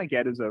 then what I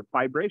get is a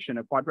vibration,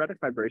 a quadratic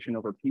vibration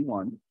over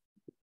P1.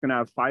 It's going to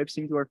have 5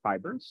 singular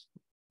fibers.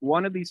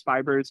 One of these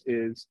fibers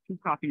is 2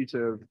 copies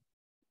of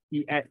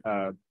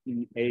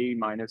A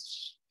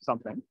minus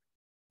something,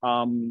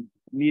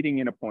 meeting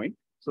in a point.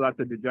 So that's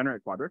a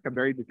degenerate quadric, a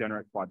very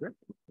degenerate quadric.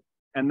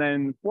 And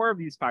then 4 of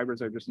these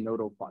fibers are just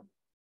nodal quadrics.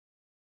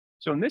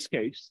 So in this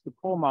case, the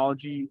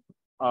cohomology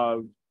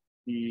of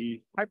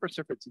the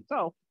hypersurface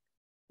itself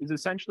is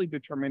essentially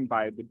determined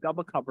by the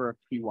double cover of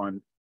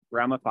P1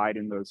 ramified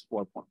in those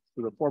 4 points.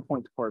 So the 4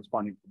 points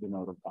corresponding to the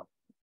nodal quadric.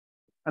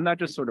 And that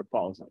just sort of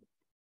falls out.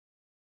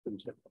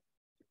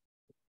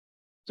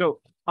 So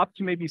up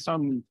to maybe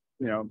some,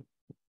 yeah.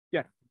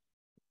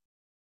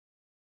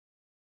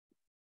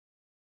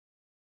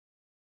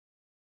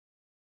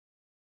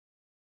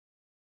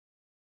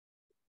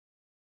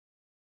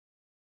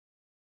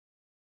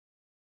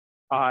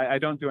 I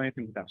don't do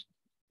anything with that.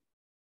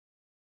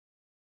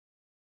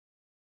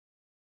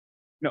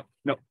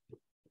 No.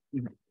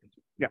 Mm-hmm.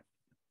 Yeah.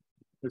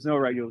 There's no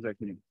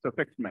regularization. So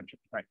fixed dimension,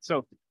 right?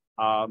 So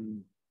let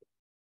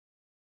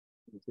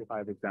me see if I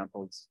have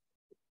examples.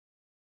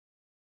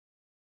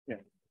 Yeah.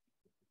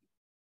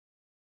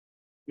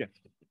 Yes.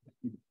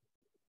 Mm-hmm.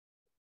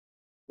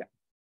 Yeah.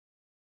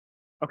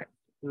 Okay.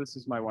 So this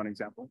is my one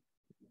example.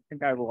 I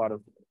think I have a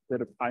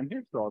bit of time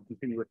here, so I'll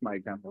continue with my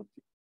example.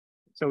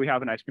 So we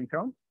have an ice cream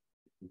cone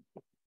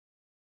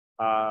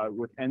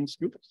with n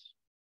scoops.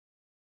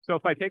 So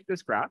if I take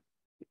this graph,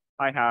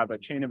 I have a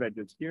chain of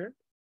edges here.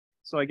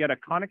 So I get a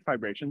conic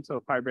vibration, so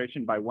a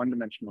vibration by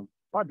one-dimensional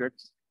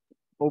quadrics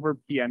over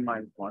Pn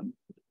minus 1.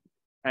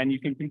 And you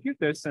can compute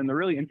this, and the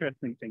really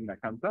interesting thing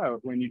that comes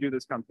out when you do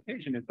this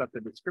computation is that the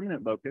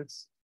discriminant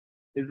locus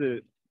is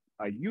a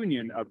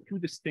union of 2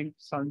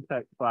 distinct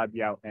sunset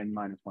Calabi-Yau n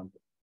minus 1.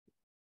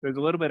 There's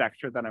a little bit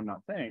extra that I'm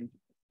not saying,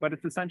 but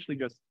it's essentially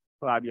just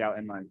Calabi-Yau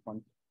n minus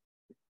 1.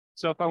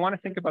 So if I want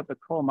to think about the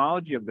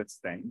cohomology of this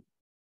thing,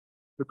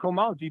 the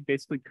cohomology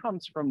basically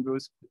comes from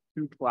those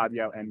 2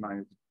 Calabi-Yau n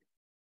minus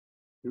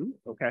 2,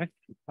 okay?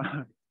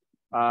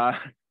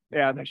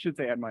 Yeah, I should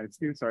say n minus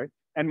 2, sorry,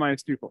 n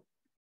minus 2 fold.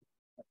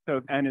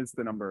 So n is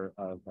the number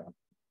of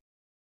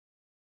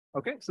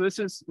Okay, so this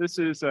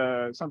is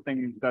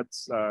something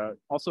that's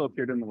also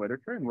appeared in the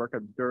literature in work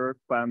of Dur,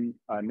 Clem,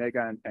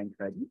 Nega, and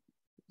Tancredi.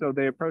 So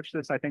they approach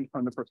this, I think,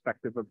 from the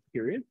perspective of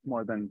period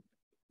more than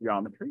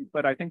geometry,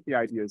 but I think the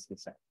idea is the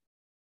same.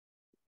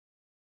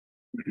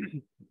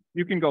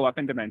 You can go up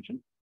in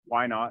dimension.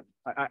 Why not?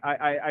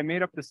 I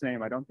made up this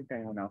name. I don't think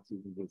anyone else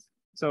uses this.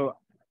 So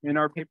in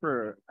our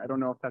paper, I don't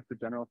know if that's the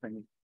general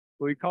thing.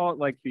 We call it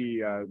like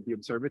the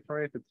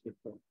observatory if it's just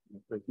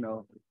if there's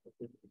no.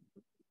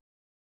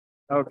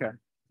 Okay.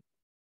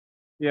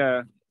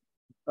 Yeah.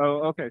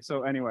 Oh, okay.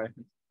 So anyway,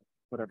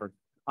 whatever.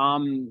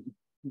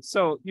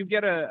 So you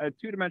get a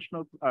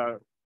two-dimensional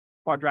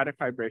quadratic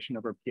fibration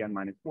over Pn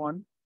minus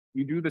 1.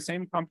 You do the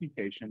same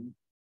computation,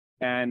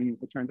 and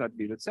it turns out to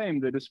be the same.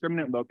 The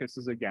discriminant locus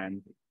is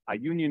again a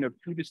union of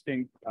two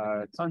distinct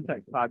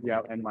sunset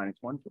Calabi-Yau n minus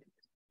 1.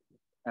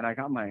 And I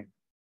got my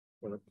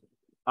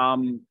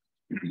n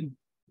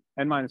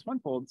minus 1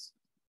 folds.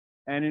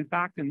 And in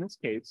fact, in this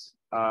case,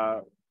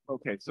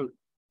 okay, so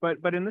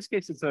but in this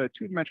case, it's a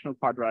two-dimensional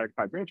quadratic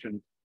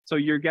fibration. So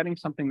you're getting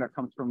something that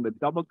comes from the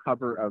double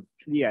cover of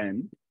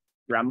Pn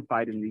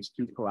ramified in these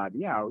two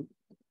Calabi-Yau.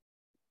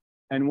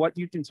 And what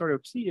you can sort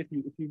of see if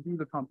you do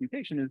the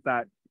computation is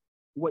that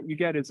what you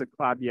get is a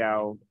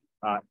Calabi-Yau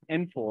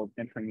n-fold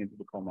entering into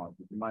the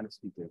cohomology, minus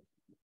P2.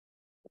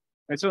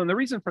 And so the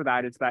reason for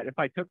that is that if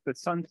I took the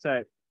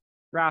sunset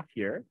graph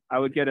here, I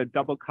would get a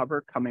double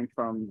cover coming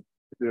from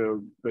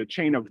the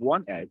chain of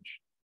one edge.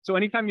 So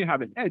anytime you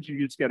have an edge,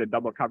 you just get a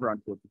double cover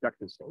onto a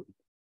projective slope.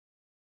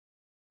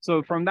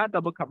 So from that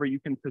double cover, you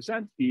can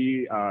present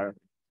the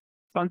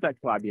sunset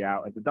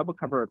Calabi-Yau as a double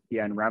cover of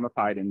Pn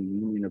ramified in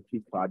the union of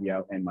P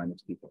Calabi-Yau n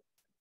minus P4.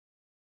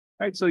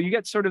 Right, so you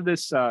get sort of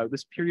this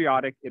this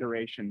periodic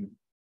iteration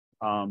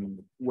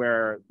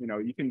where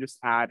you can just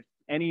add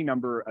any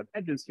number of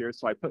edges here.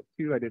 So I put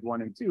 2, I did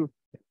 1 and 2,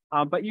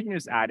 but you can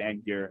just add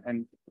n here.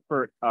 And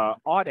for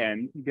odd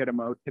n, you get a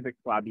motivic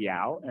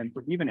Calabi-Yau, and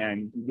for even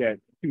n, you get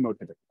 2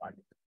 motivic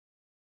Calabi-Yau.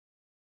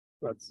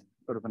 So that's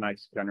sort of a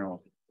nice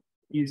general,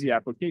 easy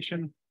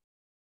application.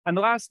 And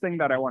the last thing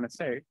that I want to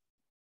say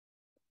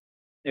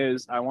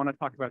is I want to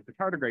talk about the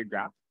tardigrade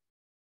graph.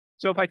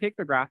 So if I take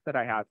the graph that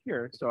I have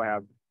here, so I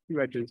have 2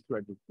 edges, 2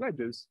 edges, 2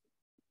 edges.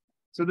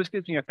 So this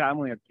gives me a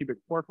family of cubic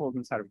fourfolds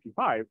inside of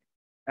P5.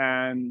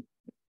 And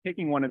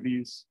taking one of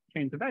these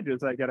chains of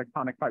edges, I get a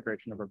conic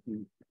fibration over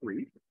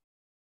P3.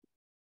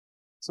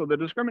 So the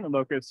discriminant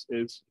locus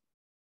is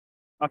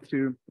up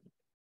to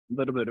a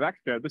little bit of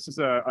extra. This is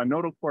a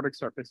nodal quartic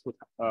surface with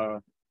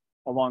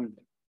along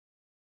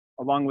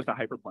with a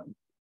hyperplane.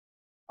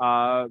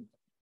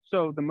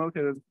 So the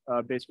motive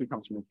basically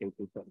comes from the case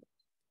of surface.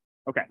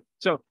 Okay,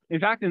 so in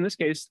fact, in this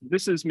case,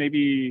 this is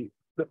maybe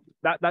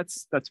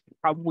that's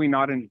probably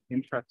not an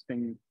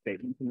interesting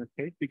statement in this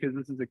case because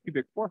this is a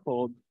cubic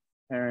fourfold,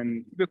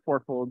 and cubic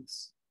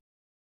fourfolds,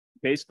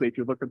 basically, if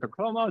you look at the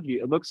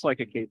cohomology, it looks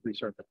like a K3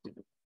 surface.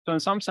 So in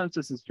some sense,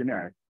 this is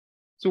generic.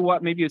 So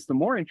what maybe is the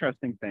more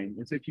interesting thing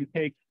is if you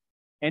take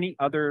any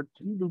other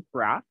two-loop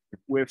graph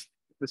with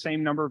the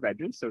same number of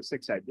edges, so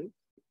 6 edges,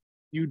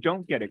 you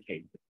don't get a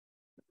K.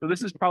 So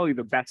this is probably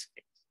the best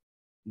case.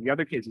 In the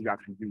other cases, you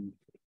actually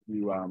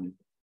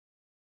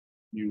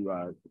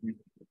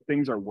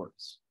things are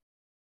worse.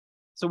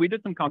 So we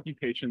did some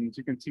computations.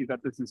 You can see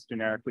that this is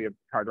generically a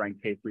card rank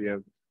K3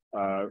 of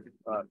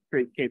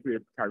K3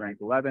 of card rank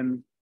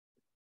 11.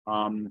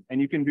 And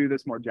you can do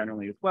this more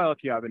generally as well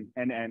if you have an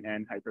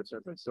n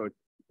hypersurface. So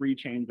 3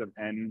 chains of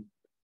n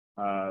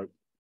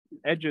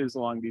edges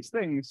along these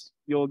things,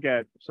 you'll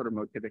get sort of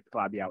motivic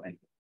Calabi-Yau n.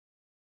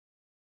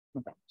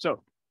 Okay,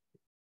 so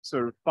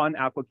sort of fun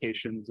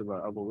applications of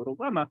a little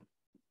lemma.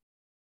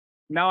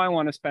 Now I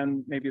want to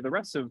spend maybe the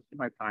rest of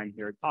my time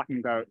here talking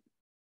about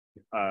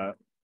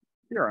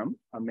theorem,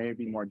 a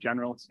maybe more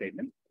general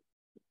statement.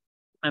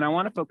 And I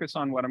want to focus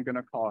on what I'm going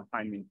to call a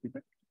Feynman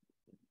cubic.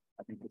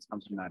 I think this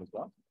comes from that as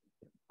well.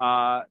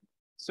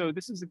 So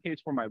this is the case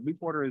where my loop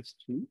order is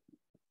 2.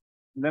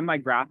 And then my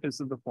graph is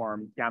of the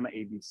form gamma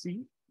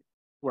ABC,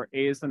 where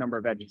A is the number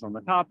of edges on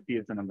the top, B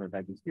is the number of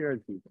edges here,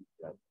 and C is the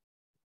number of edges.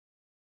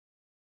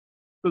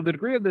 So the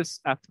degree of this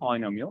F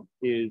polynomial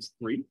is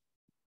 3.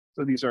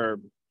 So these are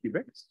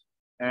cubics.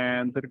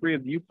 And the degree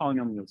of the U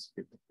polynomial is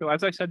 2. So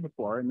as I said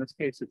before, in this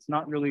case, it's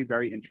not really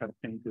very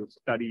interesting to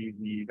study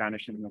the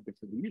vanishing locus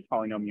of the U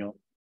polynomial.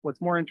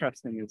 What's more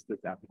interesting is this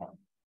F polynomial.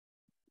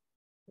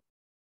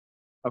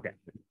 Okay,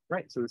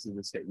 right. So this is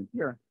the statement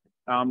here.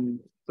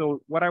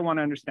 So what I want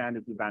to understand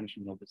is the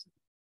vanishing locus.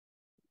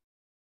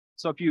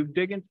 So if you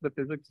dig into the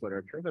physics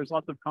literature, there's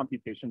lots of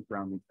computations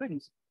around these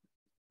things.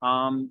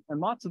 And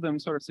lots of them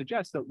sort of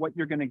suggest that what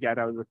you're going to get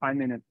out of the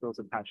Feynman integrals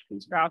attached to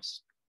these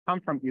graphs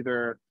come from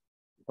either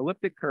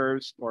elliptic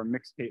curves or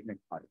mixed state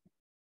mixed product.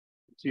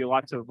 See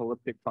lots of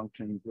elliptic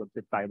functions,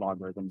 elliptic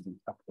logarithms and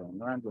stuff going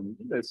around when you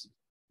do this.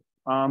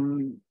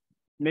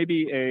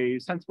 Maybe a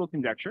sensible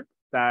conjecture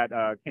that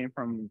came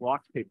from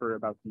Bloch's paper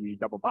about the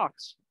double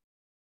box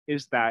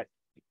is that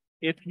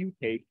if you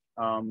take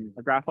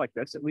a graph like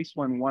this, at least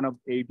when one of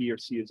A, B, or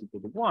C is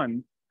equal to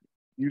 1,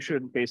 you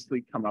should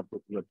basically come up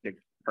with elliptic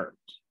curves.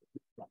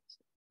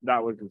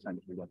 That was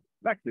essentially what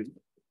expected.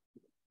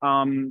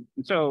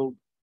 So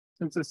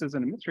since this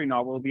isn't a mystery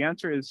novel, the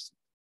answer is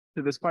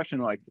to this question,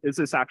 like, is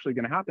this actually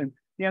going to happen?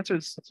 The answer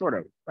is sort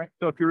of, right?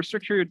 So if you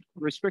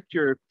restrict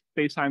your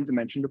space-time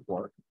dimension to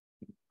 4,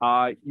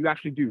 you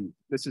actually do.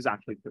 This is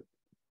actually true.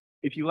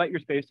 If you let your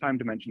space-time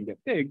dimension get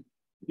big,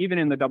 even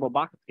in the double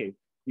box case,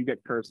 you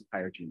get curves of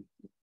higher G.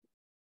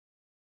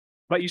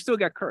 But you still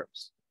get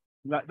curves.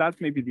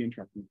 That's maybe the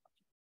interesting part.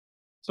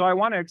 So I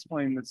want to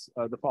explain this,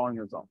 the following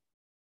result.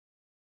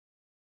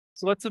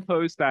 So let's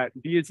suppose that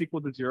B is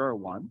equal to 0 or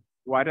 1.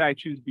 Why did I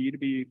choose B to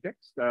be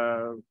fixed?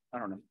 I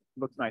don't know,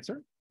 looks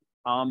nicer.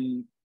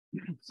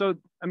 So,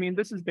 I mean,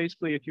 this is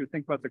basically, if you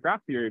think about the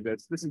graph theory of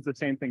this is the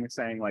same thing as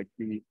saying like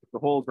the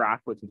whole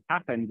graph with its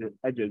half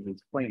edges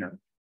is planar.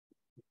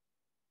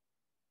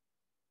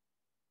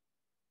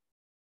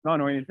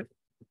 No,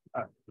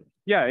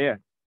 yeah,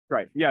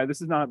 right. Yeah,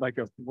 this is not like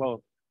a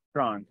well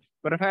drawn,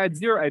 but if I had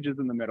 0 edges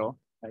in the middle,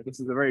 right, this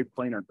is a very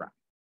planar graph.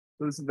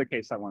 So this is the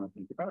case I want to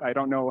think about. I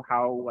don't know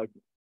how, like,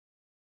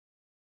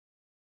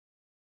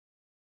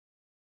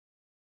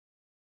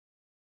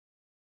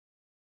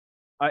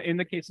 in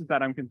the cases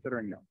that I'm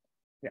considering, no.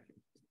 Yeah.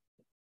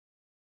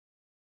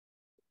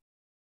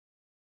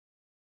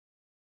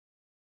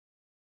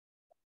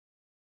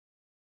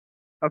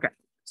 Okay.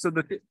 So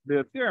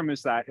the theorem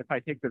is that if I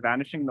take the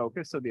vanishing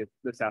locus of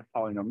this F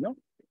polynomial,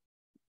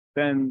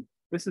 then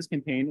this is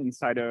contained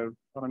inside of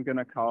what I'm going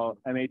to call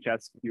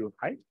MHSQ of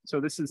height. So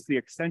this is the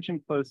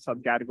extension closed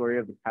subcategory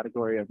of the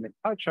category of mixed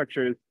Hodge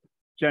structures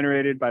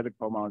generated by the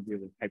cohomology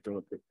of the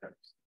hyperelliptic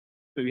curves.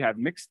 So you have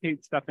mixed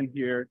state stuff in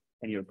here,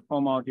 and you have the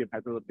cohomology of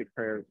hyperelliptic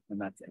curves,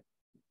 and that's it.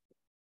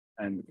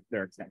 And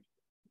their extension.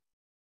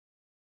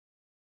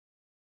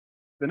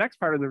 The next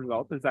part of the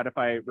result is that if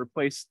I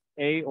replace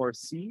A or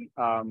C,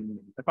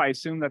 if I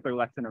assume that they're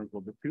less than or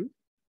equal to 2,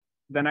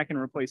 then I can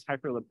replace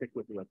hyperelliptic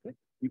with elliptic.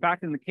 In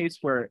fact, in the case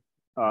where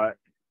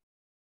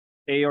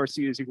A or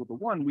C is equal to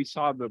 1, we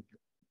saw the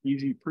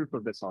easy proof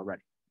of this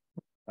already.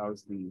 That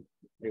was the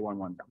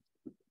A11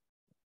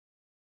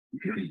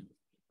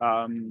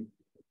 down.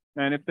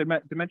 And if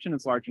the dimension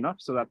is large enough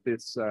so that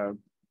this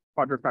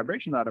quadratic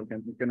vibration that I'm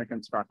going to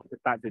construct, if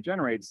that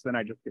degenerates, then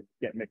I just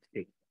get mixed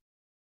state.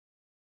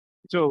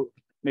 So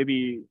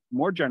maybe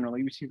more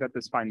generally, we see that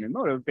this Feynman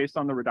motive, based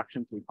on the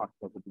reductions we talked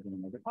about at the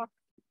beginning of the talk,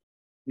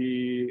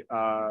 the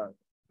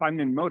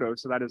Feynman motive,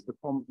 so that is the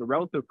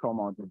relative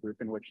cohomology group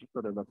in which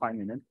sort of the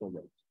Feynman integral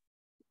lives,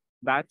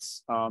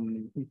 that's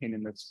contained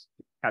in this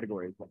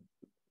category as well.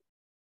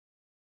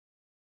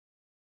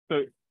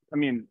 So, I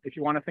mean, if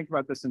you want to think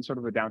about this in sort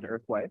of a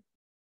down-to-earth way,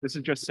 this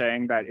is just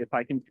saying that if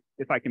I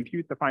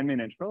compute the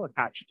Feynman integral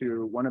attached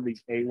to one of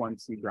these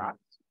A1C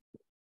graphs,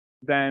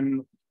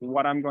 then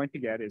what I'm going to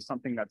get is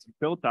something that's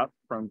built up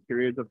from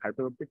periods of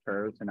hyperelliptic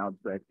curves and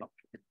algebraic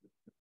functions.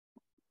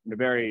 The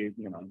very,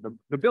 you know,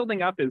 the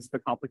building up is the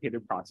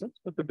complicated process,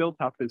 but the built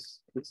up is,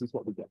 this is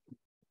what we get.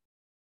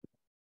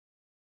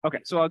 Okay,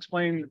 so I'll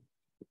explain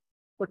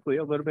quickly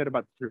a little bit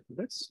about the proof of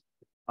this.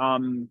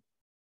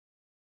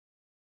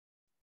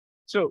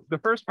 So the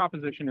first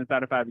proposition is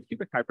that if I have a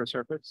cubic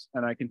hypersurface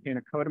and I contain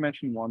a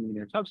codimension 1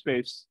 linear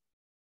subspace,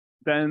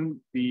 then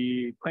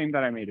the claim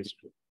that I made is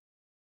true.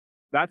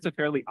 That's a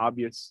fairly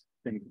obvious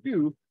thing to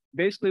do.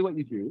 Basically what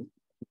you do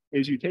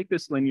is you take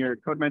this linear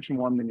codimension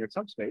 1 linear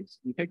subspace,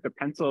 you take the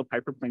pencil of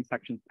hyperplane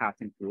sections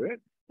passing through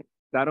it,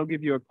 that'll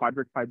give you a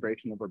quadratic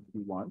vibration over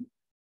P1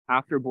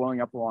 after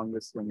blowing up along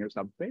this linear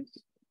subspace.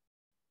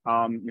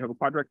 You have a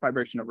quadratic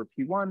vibration over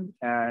P1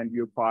 and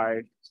you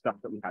apply stuff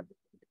that we had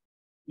before.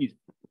 Easy.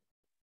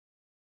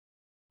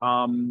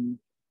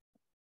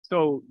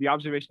 So the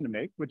observation to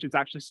make, which is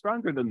actually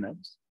stronger than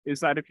this,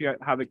 is that if you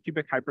have a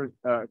cubic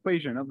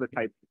equation of the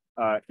type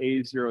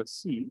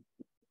A0C,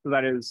 so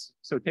that is,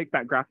 so take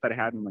that graph that I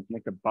had and like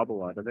make a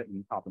bubble out of it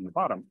and top and the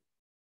bottom,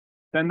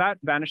 then that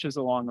vanishes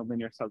along a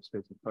linear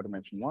subspace of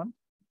codimension 1.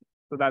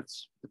 So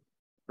that's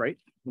great.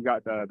 We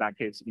got that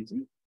case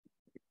easy.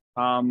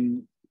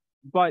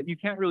 But you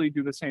can't really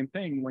do the same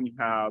thing when you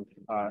have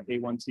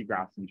A1C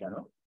graphs in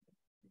general.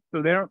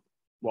 So they don't,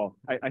 well,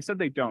 I said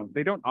they don't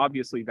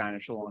obviously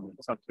vanish along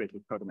the subspace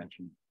of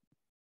codimension.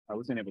 I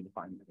wasn't able to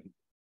find anything.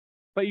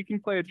 But you can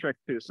play a trick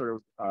to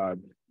sort of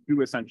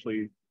do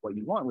essentially what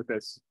you want with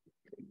this.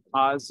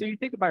 So you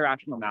take a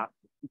birational map,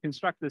 you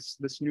construct this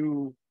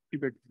new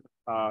cubic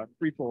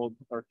threefold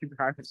or cubic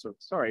hypersurface,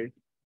 sorry,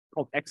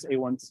 called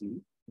XA1C,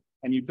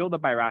 and you build a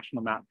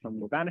birational map from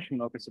the vanishing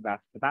locus of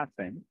that to that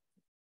thing.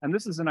 And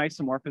this is an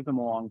isomorphism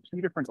along 2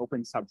 different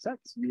open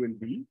subsets, U and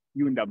V,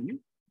 U and W.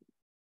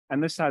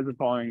 And this has the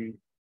following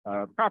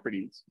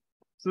properties.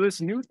 So this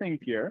new thing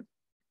here,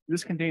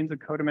 this contains a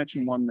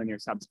codimension 1 linear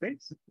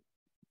subspace.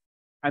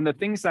 And the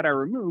things that I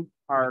remove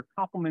are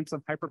complements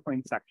of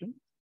hyperplane sections.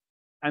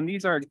 And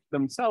these are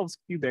themselves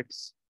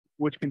cubics,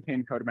 which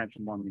contain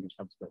codimension 1 linear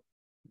subspace.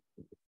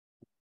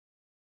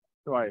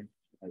 So I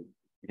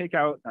take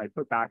out, I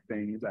put back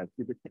things, I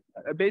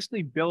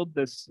basically build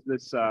this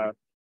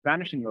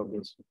vanishing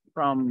locus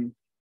from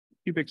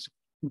cubics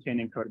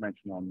containing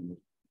codimensional numbers.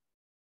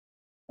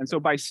 And so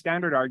by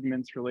standard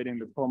arguments relating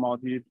the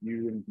cohomology of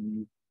U and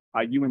V,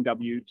 U and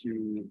W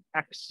to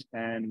X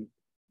and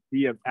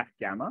V of F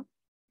gamma,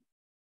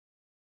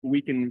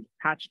 we can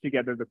patch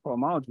together the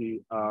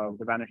cohomology of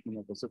the vanishing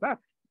locus of F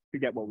to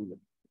get what we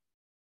want.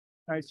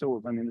 All right,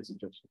 so I mean, this is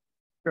just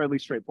fairly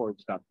straightforward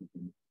stuff.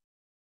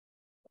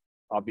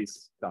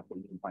 Obvious stuff that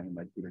you can find in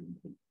like theory.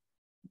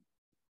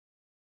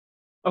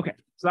 Okay,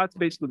 so that's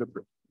basically the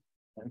proof.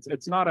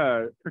 It's not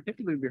a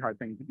particularly hard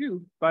thing to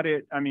do, but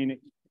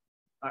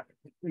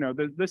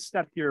this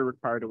step here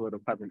required a little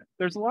cleverness.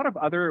 There's a lot of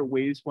other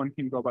ways one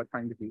can go about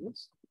trying to do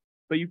this,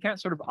 but you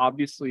can't sort of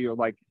obviously or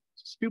like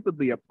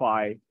stupidly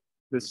apply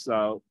this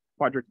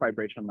quadric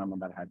vibrational lemma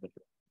that I had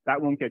before.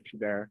 That won't get you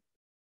there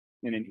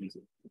in an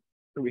easy.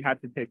 So we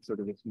had to take sort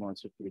of this more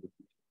circuitous.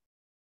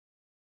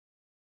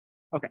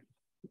 Okay.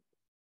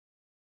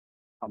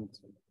 I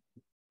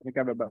think I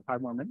have about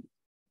 5 more minutes.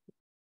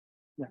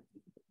 Yeah.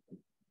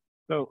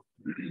 So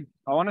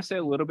I want to say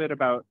a little bit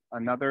about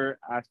another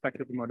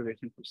aspect of the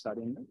motivation for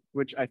studying,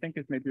 which I think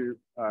is maybe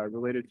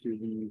related to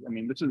the, I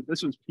mean,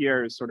 this was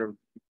Pierre's sort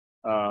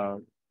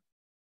of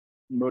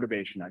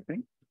motivation, I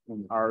think,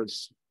 and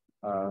ours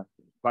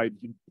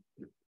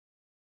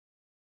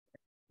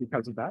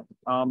because of that.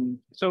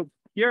 So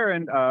Pierre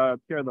and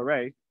Pierre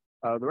Lairez,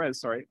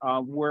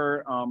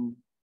 were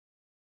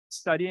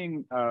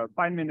studying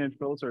Feynman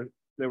integrals, or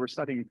they were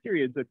studying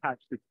periods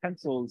attached to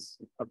tensors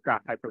of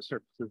graph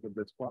hypersurfaces of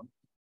this form.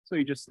 So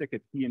you just stick a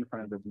t in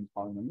front of the v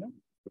polynomial,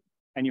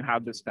 and you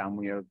have this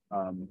family of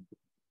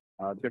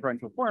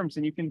differential forms,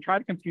 and you can try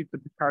to compute the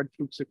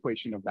Picard-Fuchs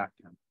equation of that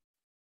term.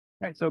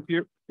 Right, so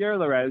Pierre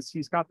Lairez,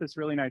 he's got this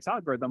really nice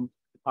algorithm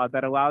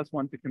that allows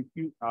one to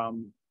compute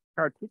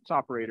Picard-Fuchs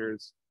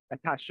operators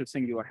attached to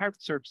singular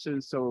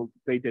hypersurfaces. So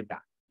they did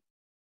that.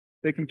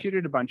 They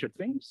computed a bunch of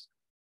things.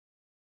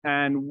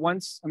 And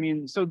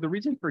so the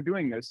reason for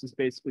doing this is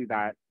basically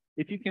that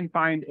if you can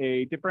find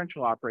a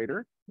differential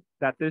operator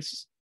that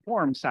this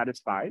form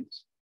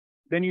satisfies,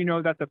 then you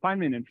know that the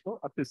Feynman integral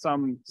up to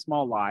some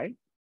small I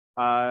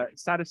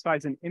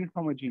satisfies an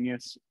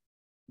inhomogeneous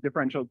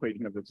differential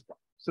equation of this form.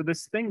 So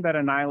this thing that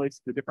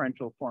annihilates the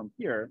differential form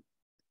here,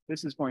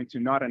 this is going to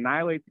not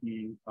annihilate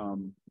the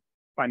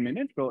Feynman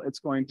integral, it's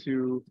going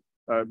to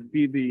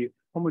be the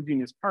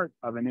homogeneous part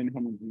of an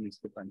inhomogeneous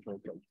differential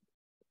equation.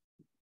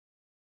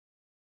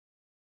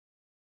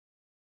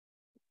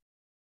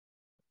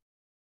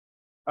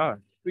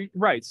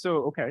 Right, so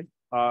okay.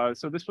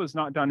 So this was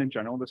not done in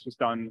general, this was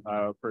done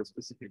for a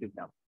specific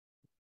example.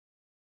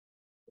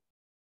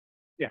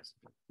 Yes.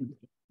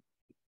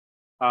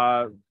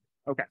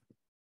 Okay.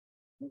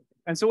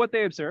 And so what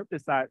they observed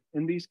is that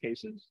in these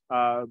cases,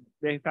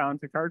 they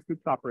found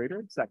Picard-Fuchs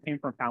operators that came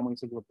from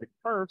families of elliptic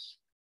curves,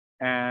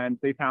 and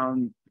they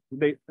found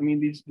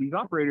these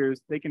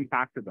operators, they can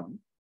factor them.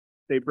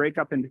 They break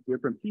up into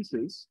different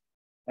pieces,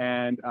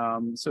 and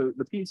so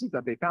the pieces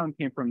that they found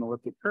came from the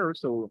elliptic curve,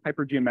 so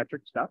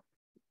hypergeometric stuff,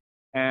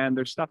 and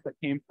there's stuff that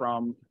came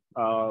from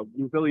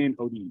Liouvillean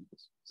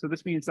ODEs. So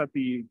this means that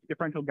the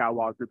differential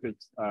Galois group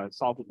is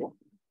solvable.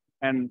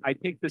 And I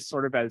take this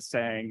sort of as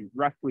saying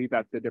roughly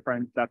that the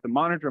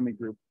monodromy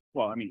group,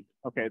 well, I mean,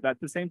 okay,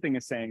 that's the same thing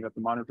as saying that the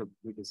monodromy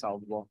group is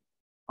solvable.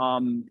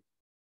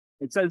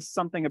 It says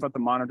something about the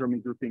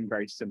monodromy group being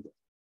very simple.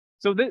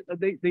 So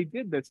they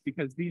did this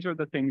because these are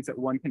the things that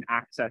one can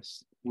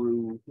access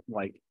through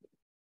like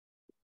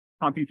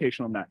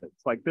computational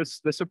methods. Like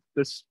this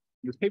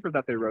paper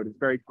that they wrote is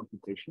very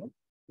computational.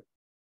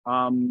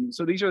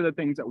 So these are the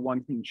things that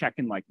one can check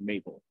in like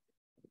Maple.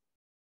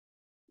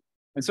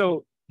 And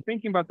so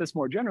thinking about this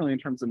more generally in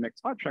terms of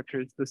mixed Hodge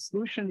structures, the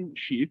solution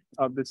sheaf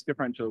of this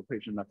differential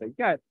equation that they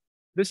get,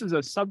 this is a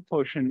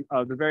subquotient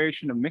of the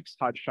variation of mixed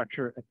Hodge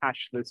structure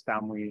attached to this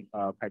family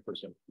of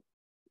hypersurfaces.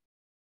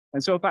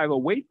 And so if I have a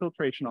weight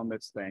filtration on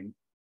this thing,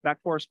 that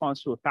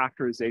corresponds to a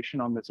factorization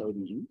on this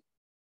ODE.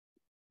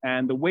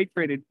 And the weight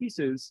graded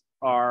pieces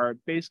are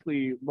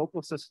basically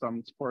local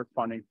systems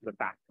corresponding to the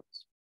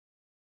factors.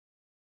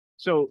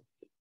 So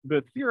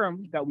the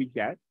theorem that we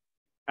get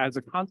as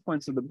a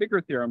consequence of the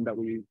bigger theorem that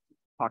we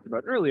talked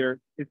about earlier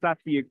is that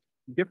the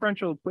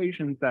differential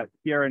equations that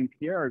Pierre and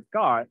Pierre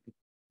got,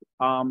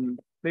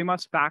 they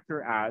must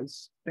factor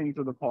as things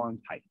of the following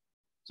type.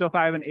 So if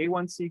I have an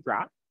A1C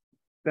graph,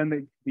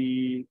 then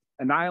the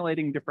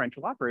annihilating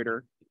differential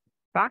operator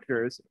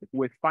factors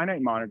with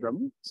finite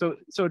monodromy. So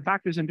it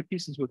factors into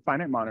pieces with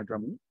finite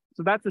monodromy.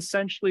 So that's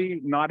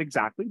essentially not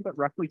exactly, but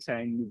roughly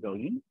saying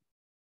Liouvillean.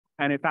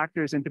 And it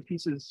factors into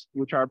pieces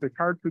which are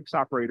Picard-Fuchs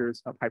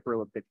operators of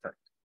hyperelliptic curves.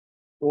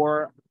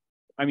 Or,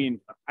 I mean,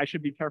 I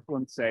should be careful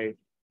and say,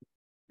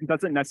 it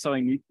doesn't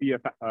necessarily need to be a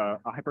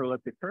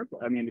hyperelliptic curve.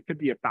 I mean, it could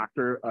be a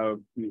factor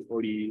of the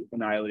ODE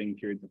annihilating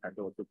periods of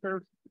hyperelliptic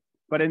curves.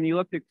 But in the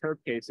elliptic curve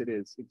case, it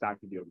is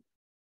exactly the ODE.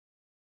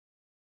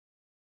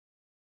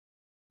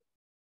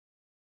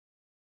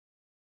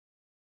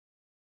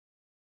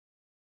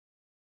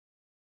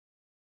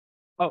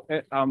 Oh,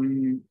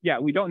 yeah,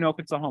 we don't know if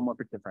it's a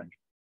homomorphic differential.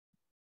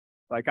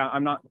 Like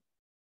I'm not.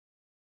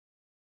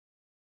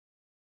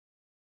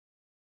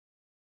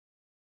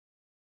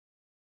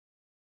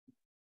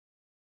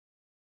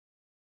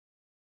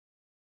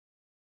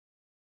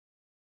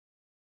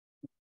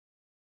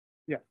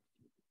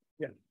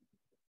 Yeah.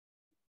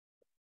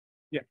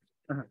 Yeah.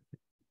 Uh-huh.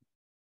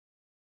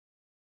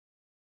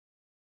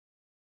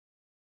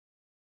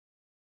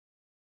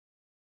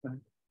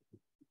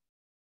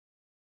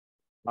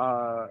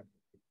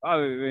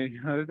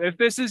 If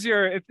this is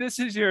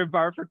your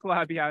bar for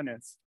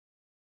Calabi-Yaunus.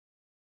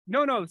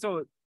 No.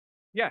 So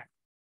yeah.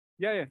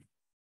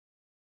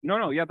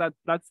 No. Yeah,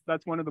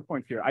 that's one of the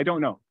points here. I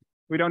don't know.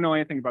 We don't know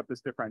anything about this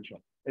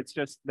differential. It's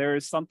just there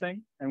is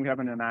something, and we have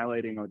an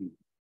annihilating ODE.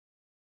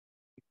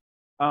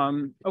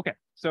 Okay,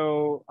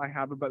 so I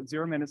have about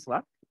 0 minutes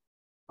left.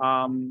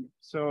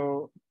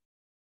 So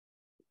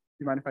do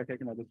you mind if I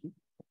take another seat?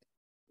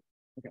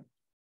 Okay.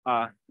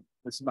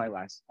 This is my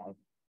last slide.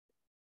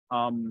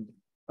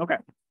 Okay,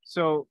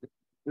 so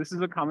this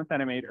is a comment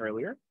that I made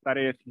earlier, that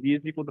if B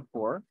is equal to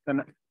 4,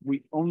 then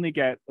we only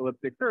get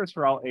elliptic curves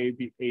for all A,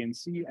 B, A, and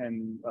C,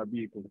 and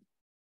B equal to 4.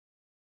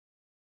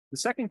 The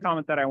second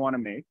comment that I want to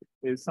make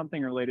is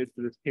something related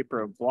to this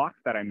paper of Bloch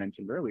that I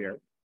mentioned earlier.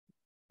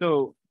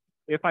 So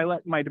if I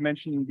let my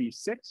dimension be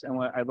 6,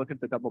 and I look at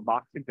the double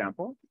box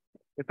example,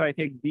 if I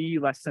take B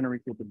less than or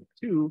equal to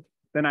 2,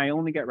 then I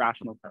only get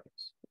rational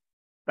curves.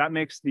 That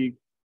makes the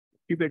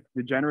cubic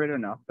degenerate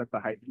enough that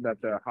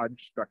the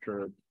Hodge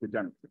structure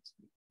degenerates.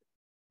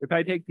 If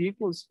I take D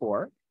equals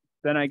 4,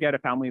 then I get a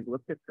family of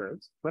elliptic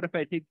curves. But if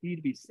I take D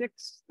to be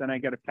 6, then I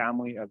get a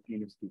family of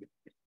genus D.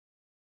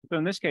 So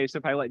in this case,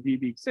 if I let D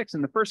be 6,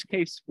 in the first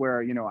case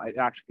where it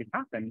actually can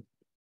happen,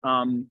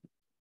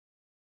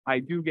 I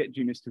do get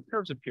genus 2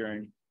 curves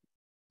appearing.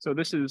 So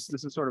this is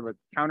sort of a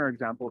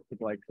counterexample to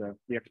like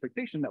the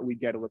expectation that we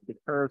get elliptic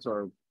curves,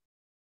 or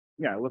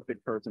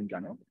elliptic curves in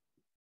general.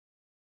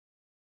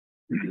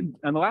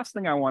 And the last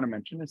thing I want to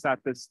mention is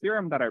that this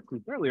theorem that I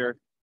proved earlier,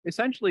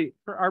 essentially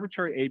for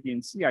arbitrary A, B,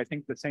 and C, I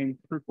think the same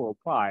proof will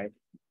apply,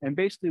 and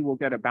basically we'll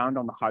get a bound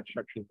on the Hodge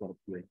structures that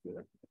appear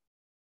here.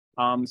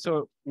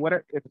 So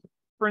if,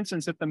 for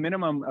instance, if the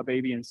minimum of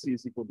A, B, and C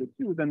is equal to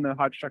 2, then the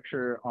Hodge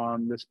structure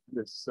on this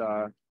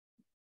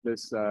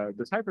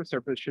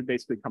hypersurface should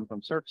basically come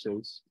from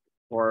surfaces,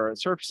 or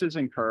surfaces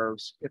and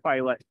curves. If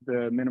I let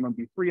the minimum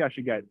be 3, I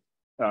should get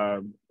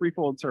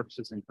threefold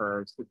surfaces and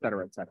curves, et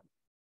cetera, et cetera.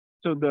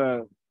 So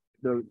the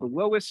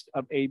lowest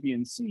of A, B,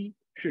 and C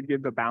should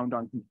give the bound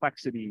on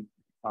complexity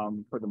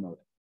for the mode.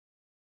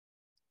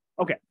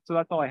 Okay, so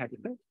that's all I had to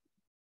say.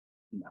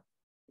 No.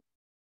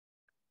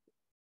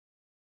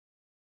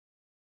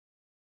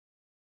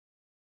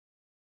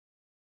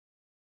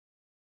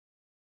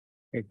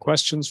 Okay,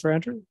 questions for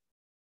Andrew?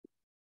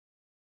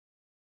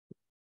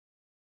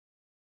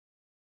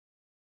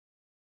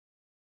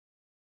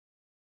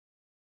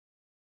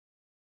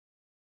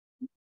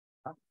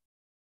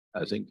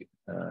 I think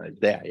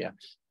yeah.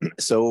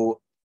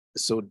 So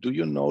do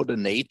you know the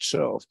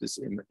nature of this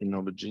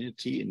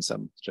inhomogeneity in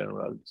some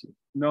generality?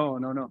 No.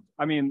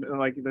 I mean,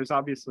 like, there's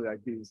obviously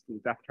like these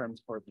F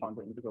terms correspond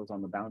to integrals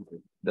on the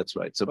boundary. That's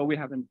right. So, but we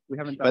haven't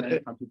done any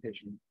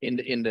computation. In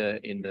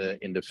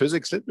the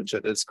physics literature,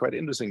 that's quite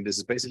interesting.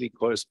 This basically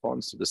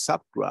corresponds to the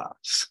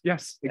subgraphs.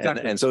 Yes,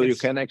 exactly. And so you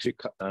can actually,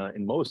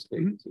 in most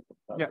cases,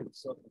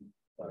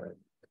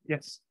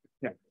 Yes.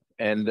 Yeah.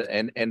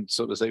 And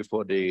so to say,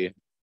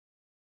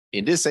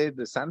 in this case,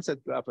 the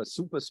sunset graph is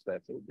super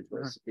special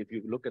because if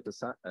you look at the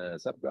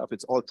subgraph,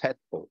 it's all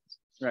tadpoles.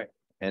 Right.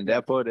 And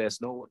therefore,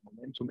 there's no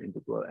momentum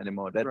integral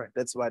anymore.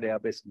 That's why they are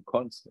basically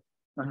constant.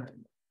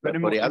 But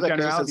in for the other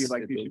generality, cases,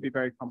 like these should be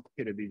very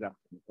complicated, these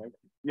estimates, right?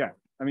 Yeah.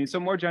 I mean, so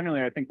more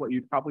generally, I think what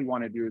you'd probably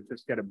want to do is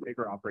just get a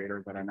bigger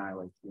operator that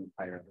annihilates the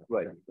entire.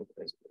 Right.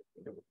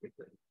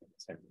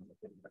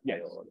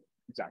 Yes,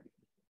 exactly.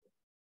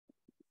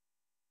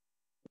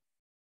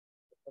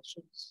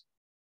 Questions?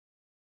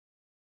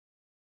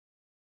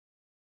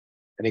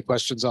 Any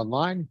questions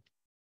online?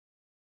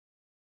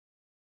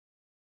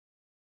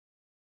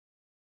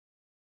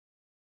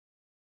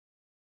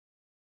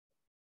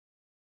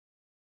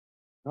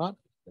 Not?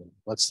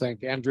 Let's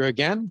thank Andrew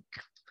again.